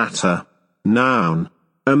 Platter. Noun,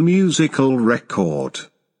 a musical record.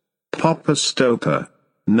 Popper Stopper.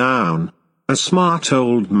 Noun, a smart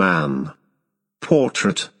old man.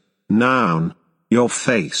 Portrait. Noun, your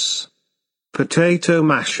face. Potato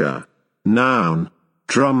masher. Noun,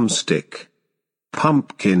 drumstick.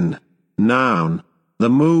 Pumpkin. Noun, the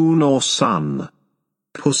moon or sun.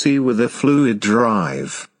 Pussy with a fluid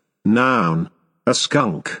drive. Noun, a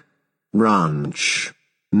skunk. Ranch.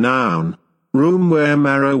 Noun, room where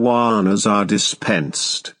marijuanas are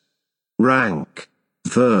dispensed. Rank.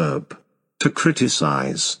 Verb, to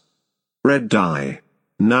criticize. Red dye.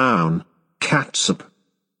 Noun, catsup.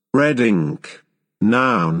 Red ink.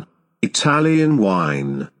 Noun, Italian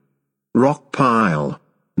wine. Rock pile.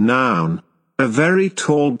 Noun, a very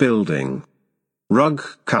tall building. Rug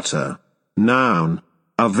cutter. Noun,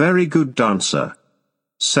 a very good dancer.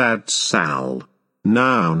 Sad Sal.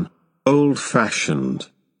 Noun, old-fashioned.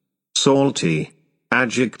 Salty.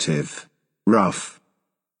 Adjective, rough.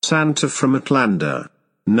 Santa from Atlanta.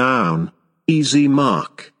 Noun, easy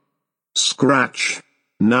mark. Scratch.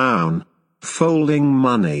 Noun, folding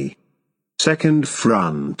money. Second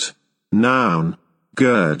front. Noun,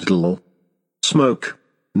 girdle. Smoke.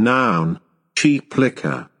 Noun, cheap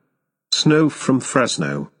liquor. Snow from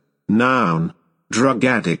Fresno. Noun, drug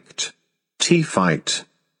addict. Tea fight.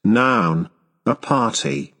 Noun, a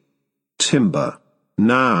party. Timber.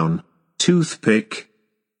 Noun, toothpick.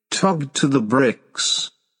 Tugged to the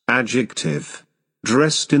bricks. Adjective,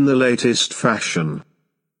 dressed in the latest fashion.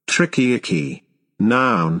 Tricky icky.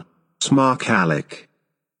 Noun, smark aleck.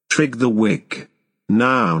 Trig the wig.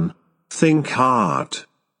 Noun, think hard.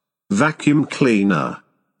 Vacuum cleaner.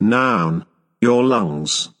 Noun, your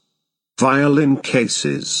lungs. Violin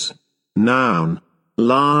cases. Noun,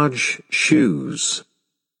 large shoes.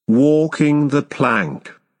 Walking the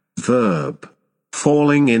plank. Verb,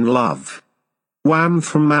 falling in love. Wham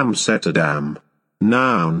from Amsterdam.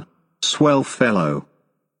 Noun, swell fellow.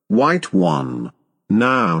 White one.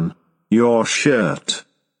 Noun, your shirt.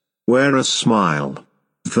 Wear a smile.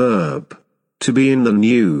 Verb, to be in the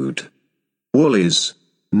nude. Woolies.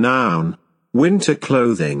 Noun, winter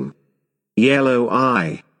clothing. Yellow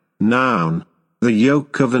eye. Noun, the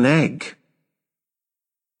yolk of an egg.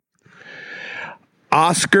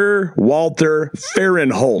 Oscar Walter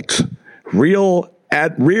Fahrenholt.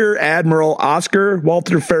 Rear Admiral Oscar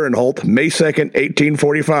Walter Fahrenholt, May 2nd,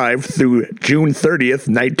 1845 through June 30th,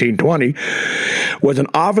 1920, was an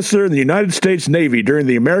officer in the United States Navy during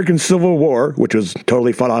the American Civil War, which was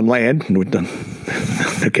totally fought on land.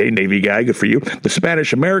 Okay, Navy guy, good for you. The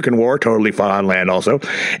Spanish-American War, totally fought on land also,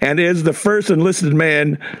 and is the first enlisted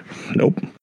man. Nope.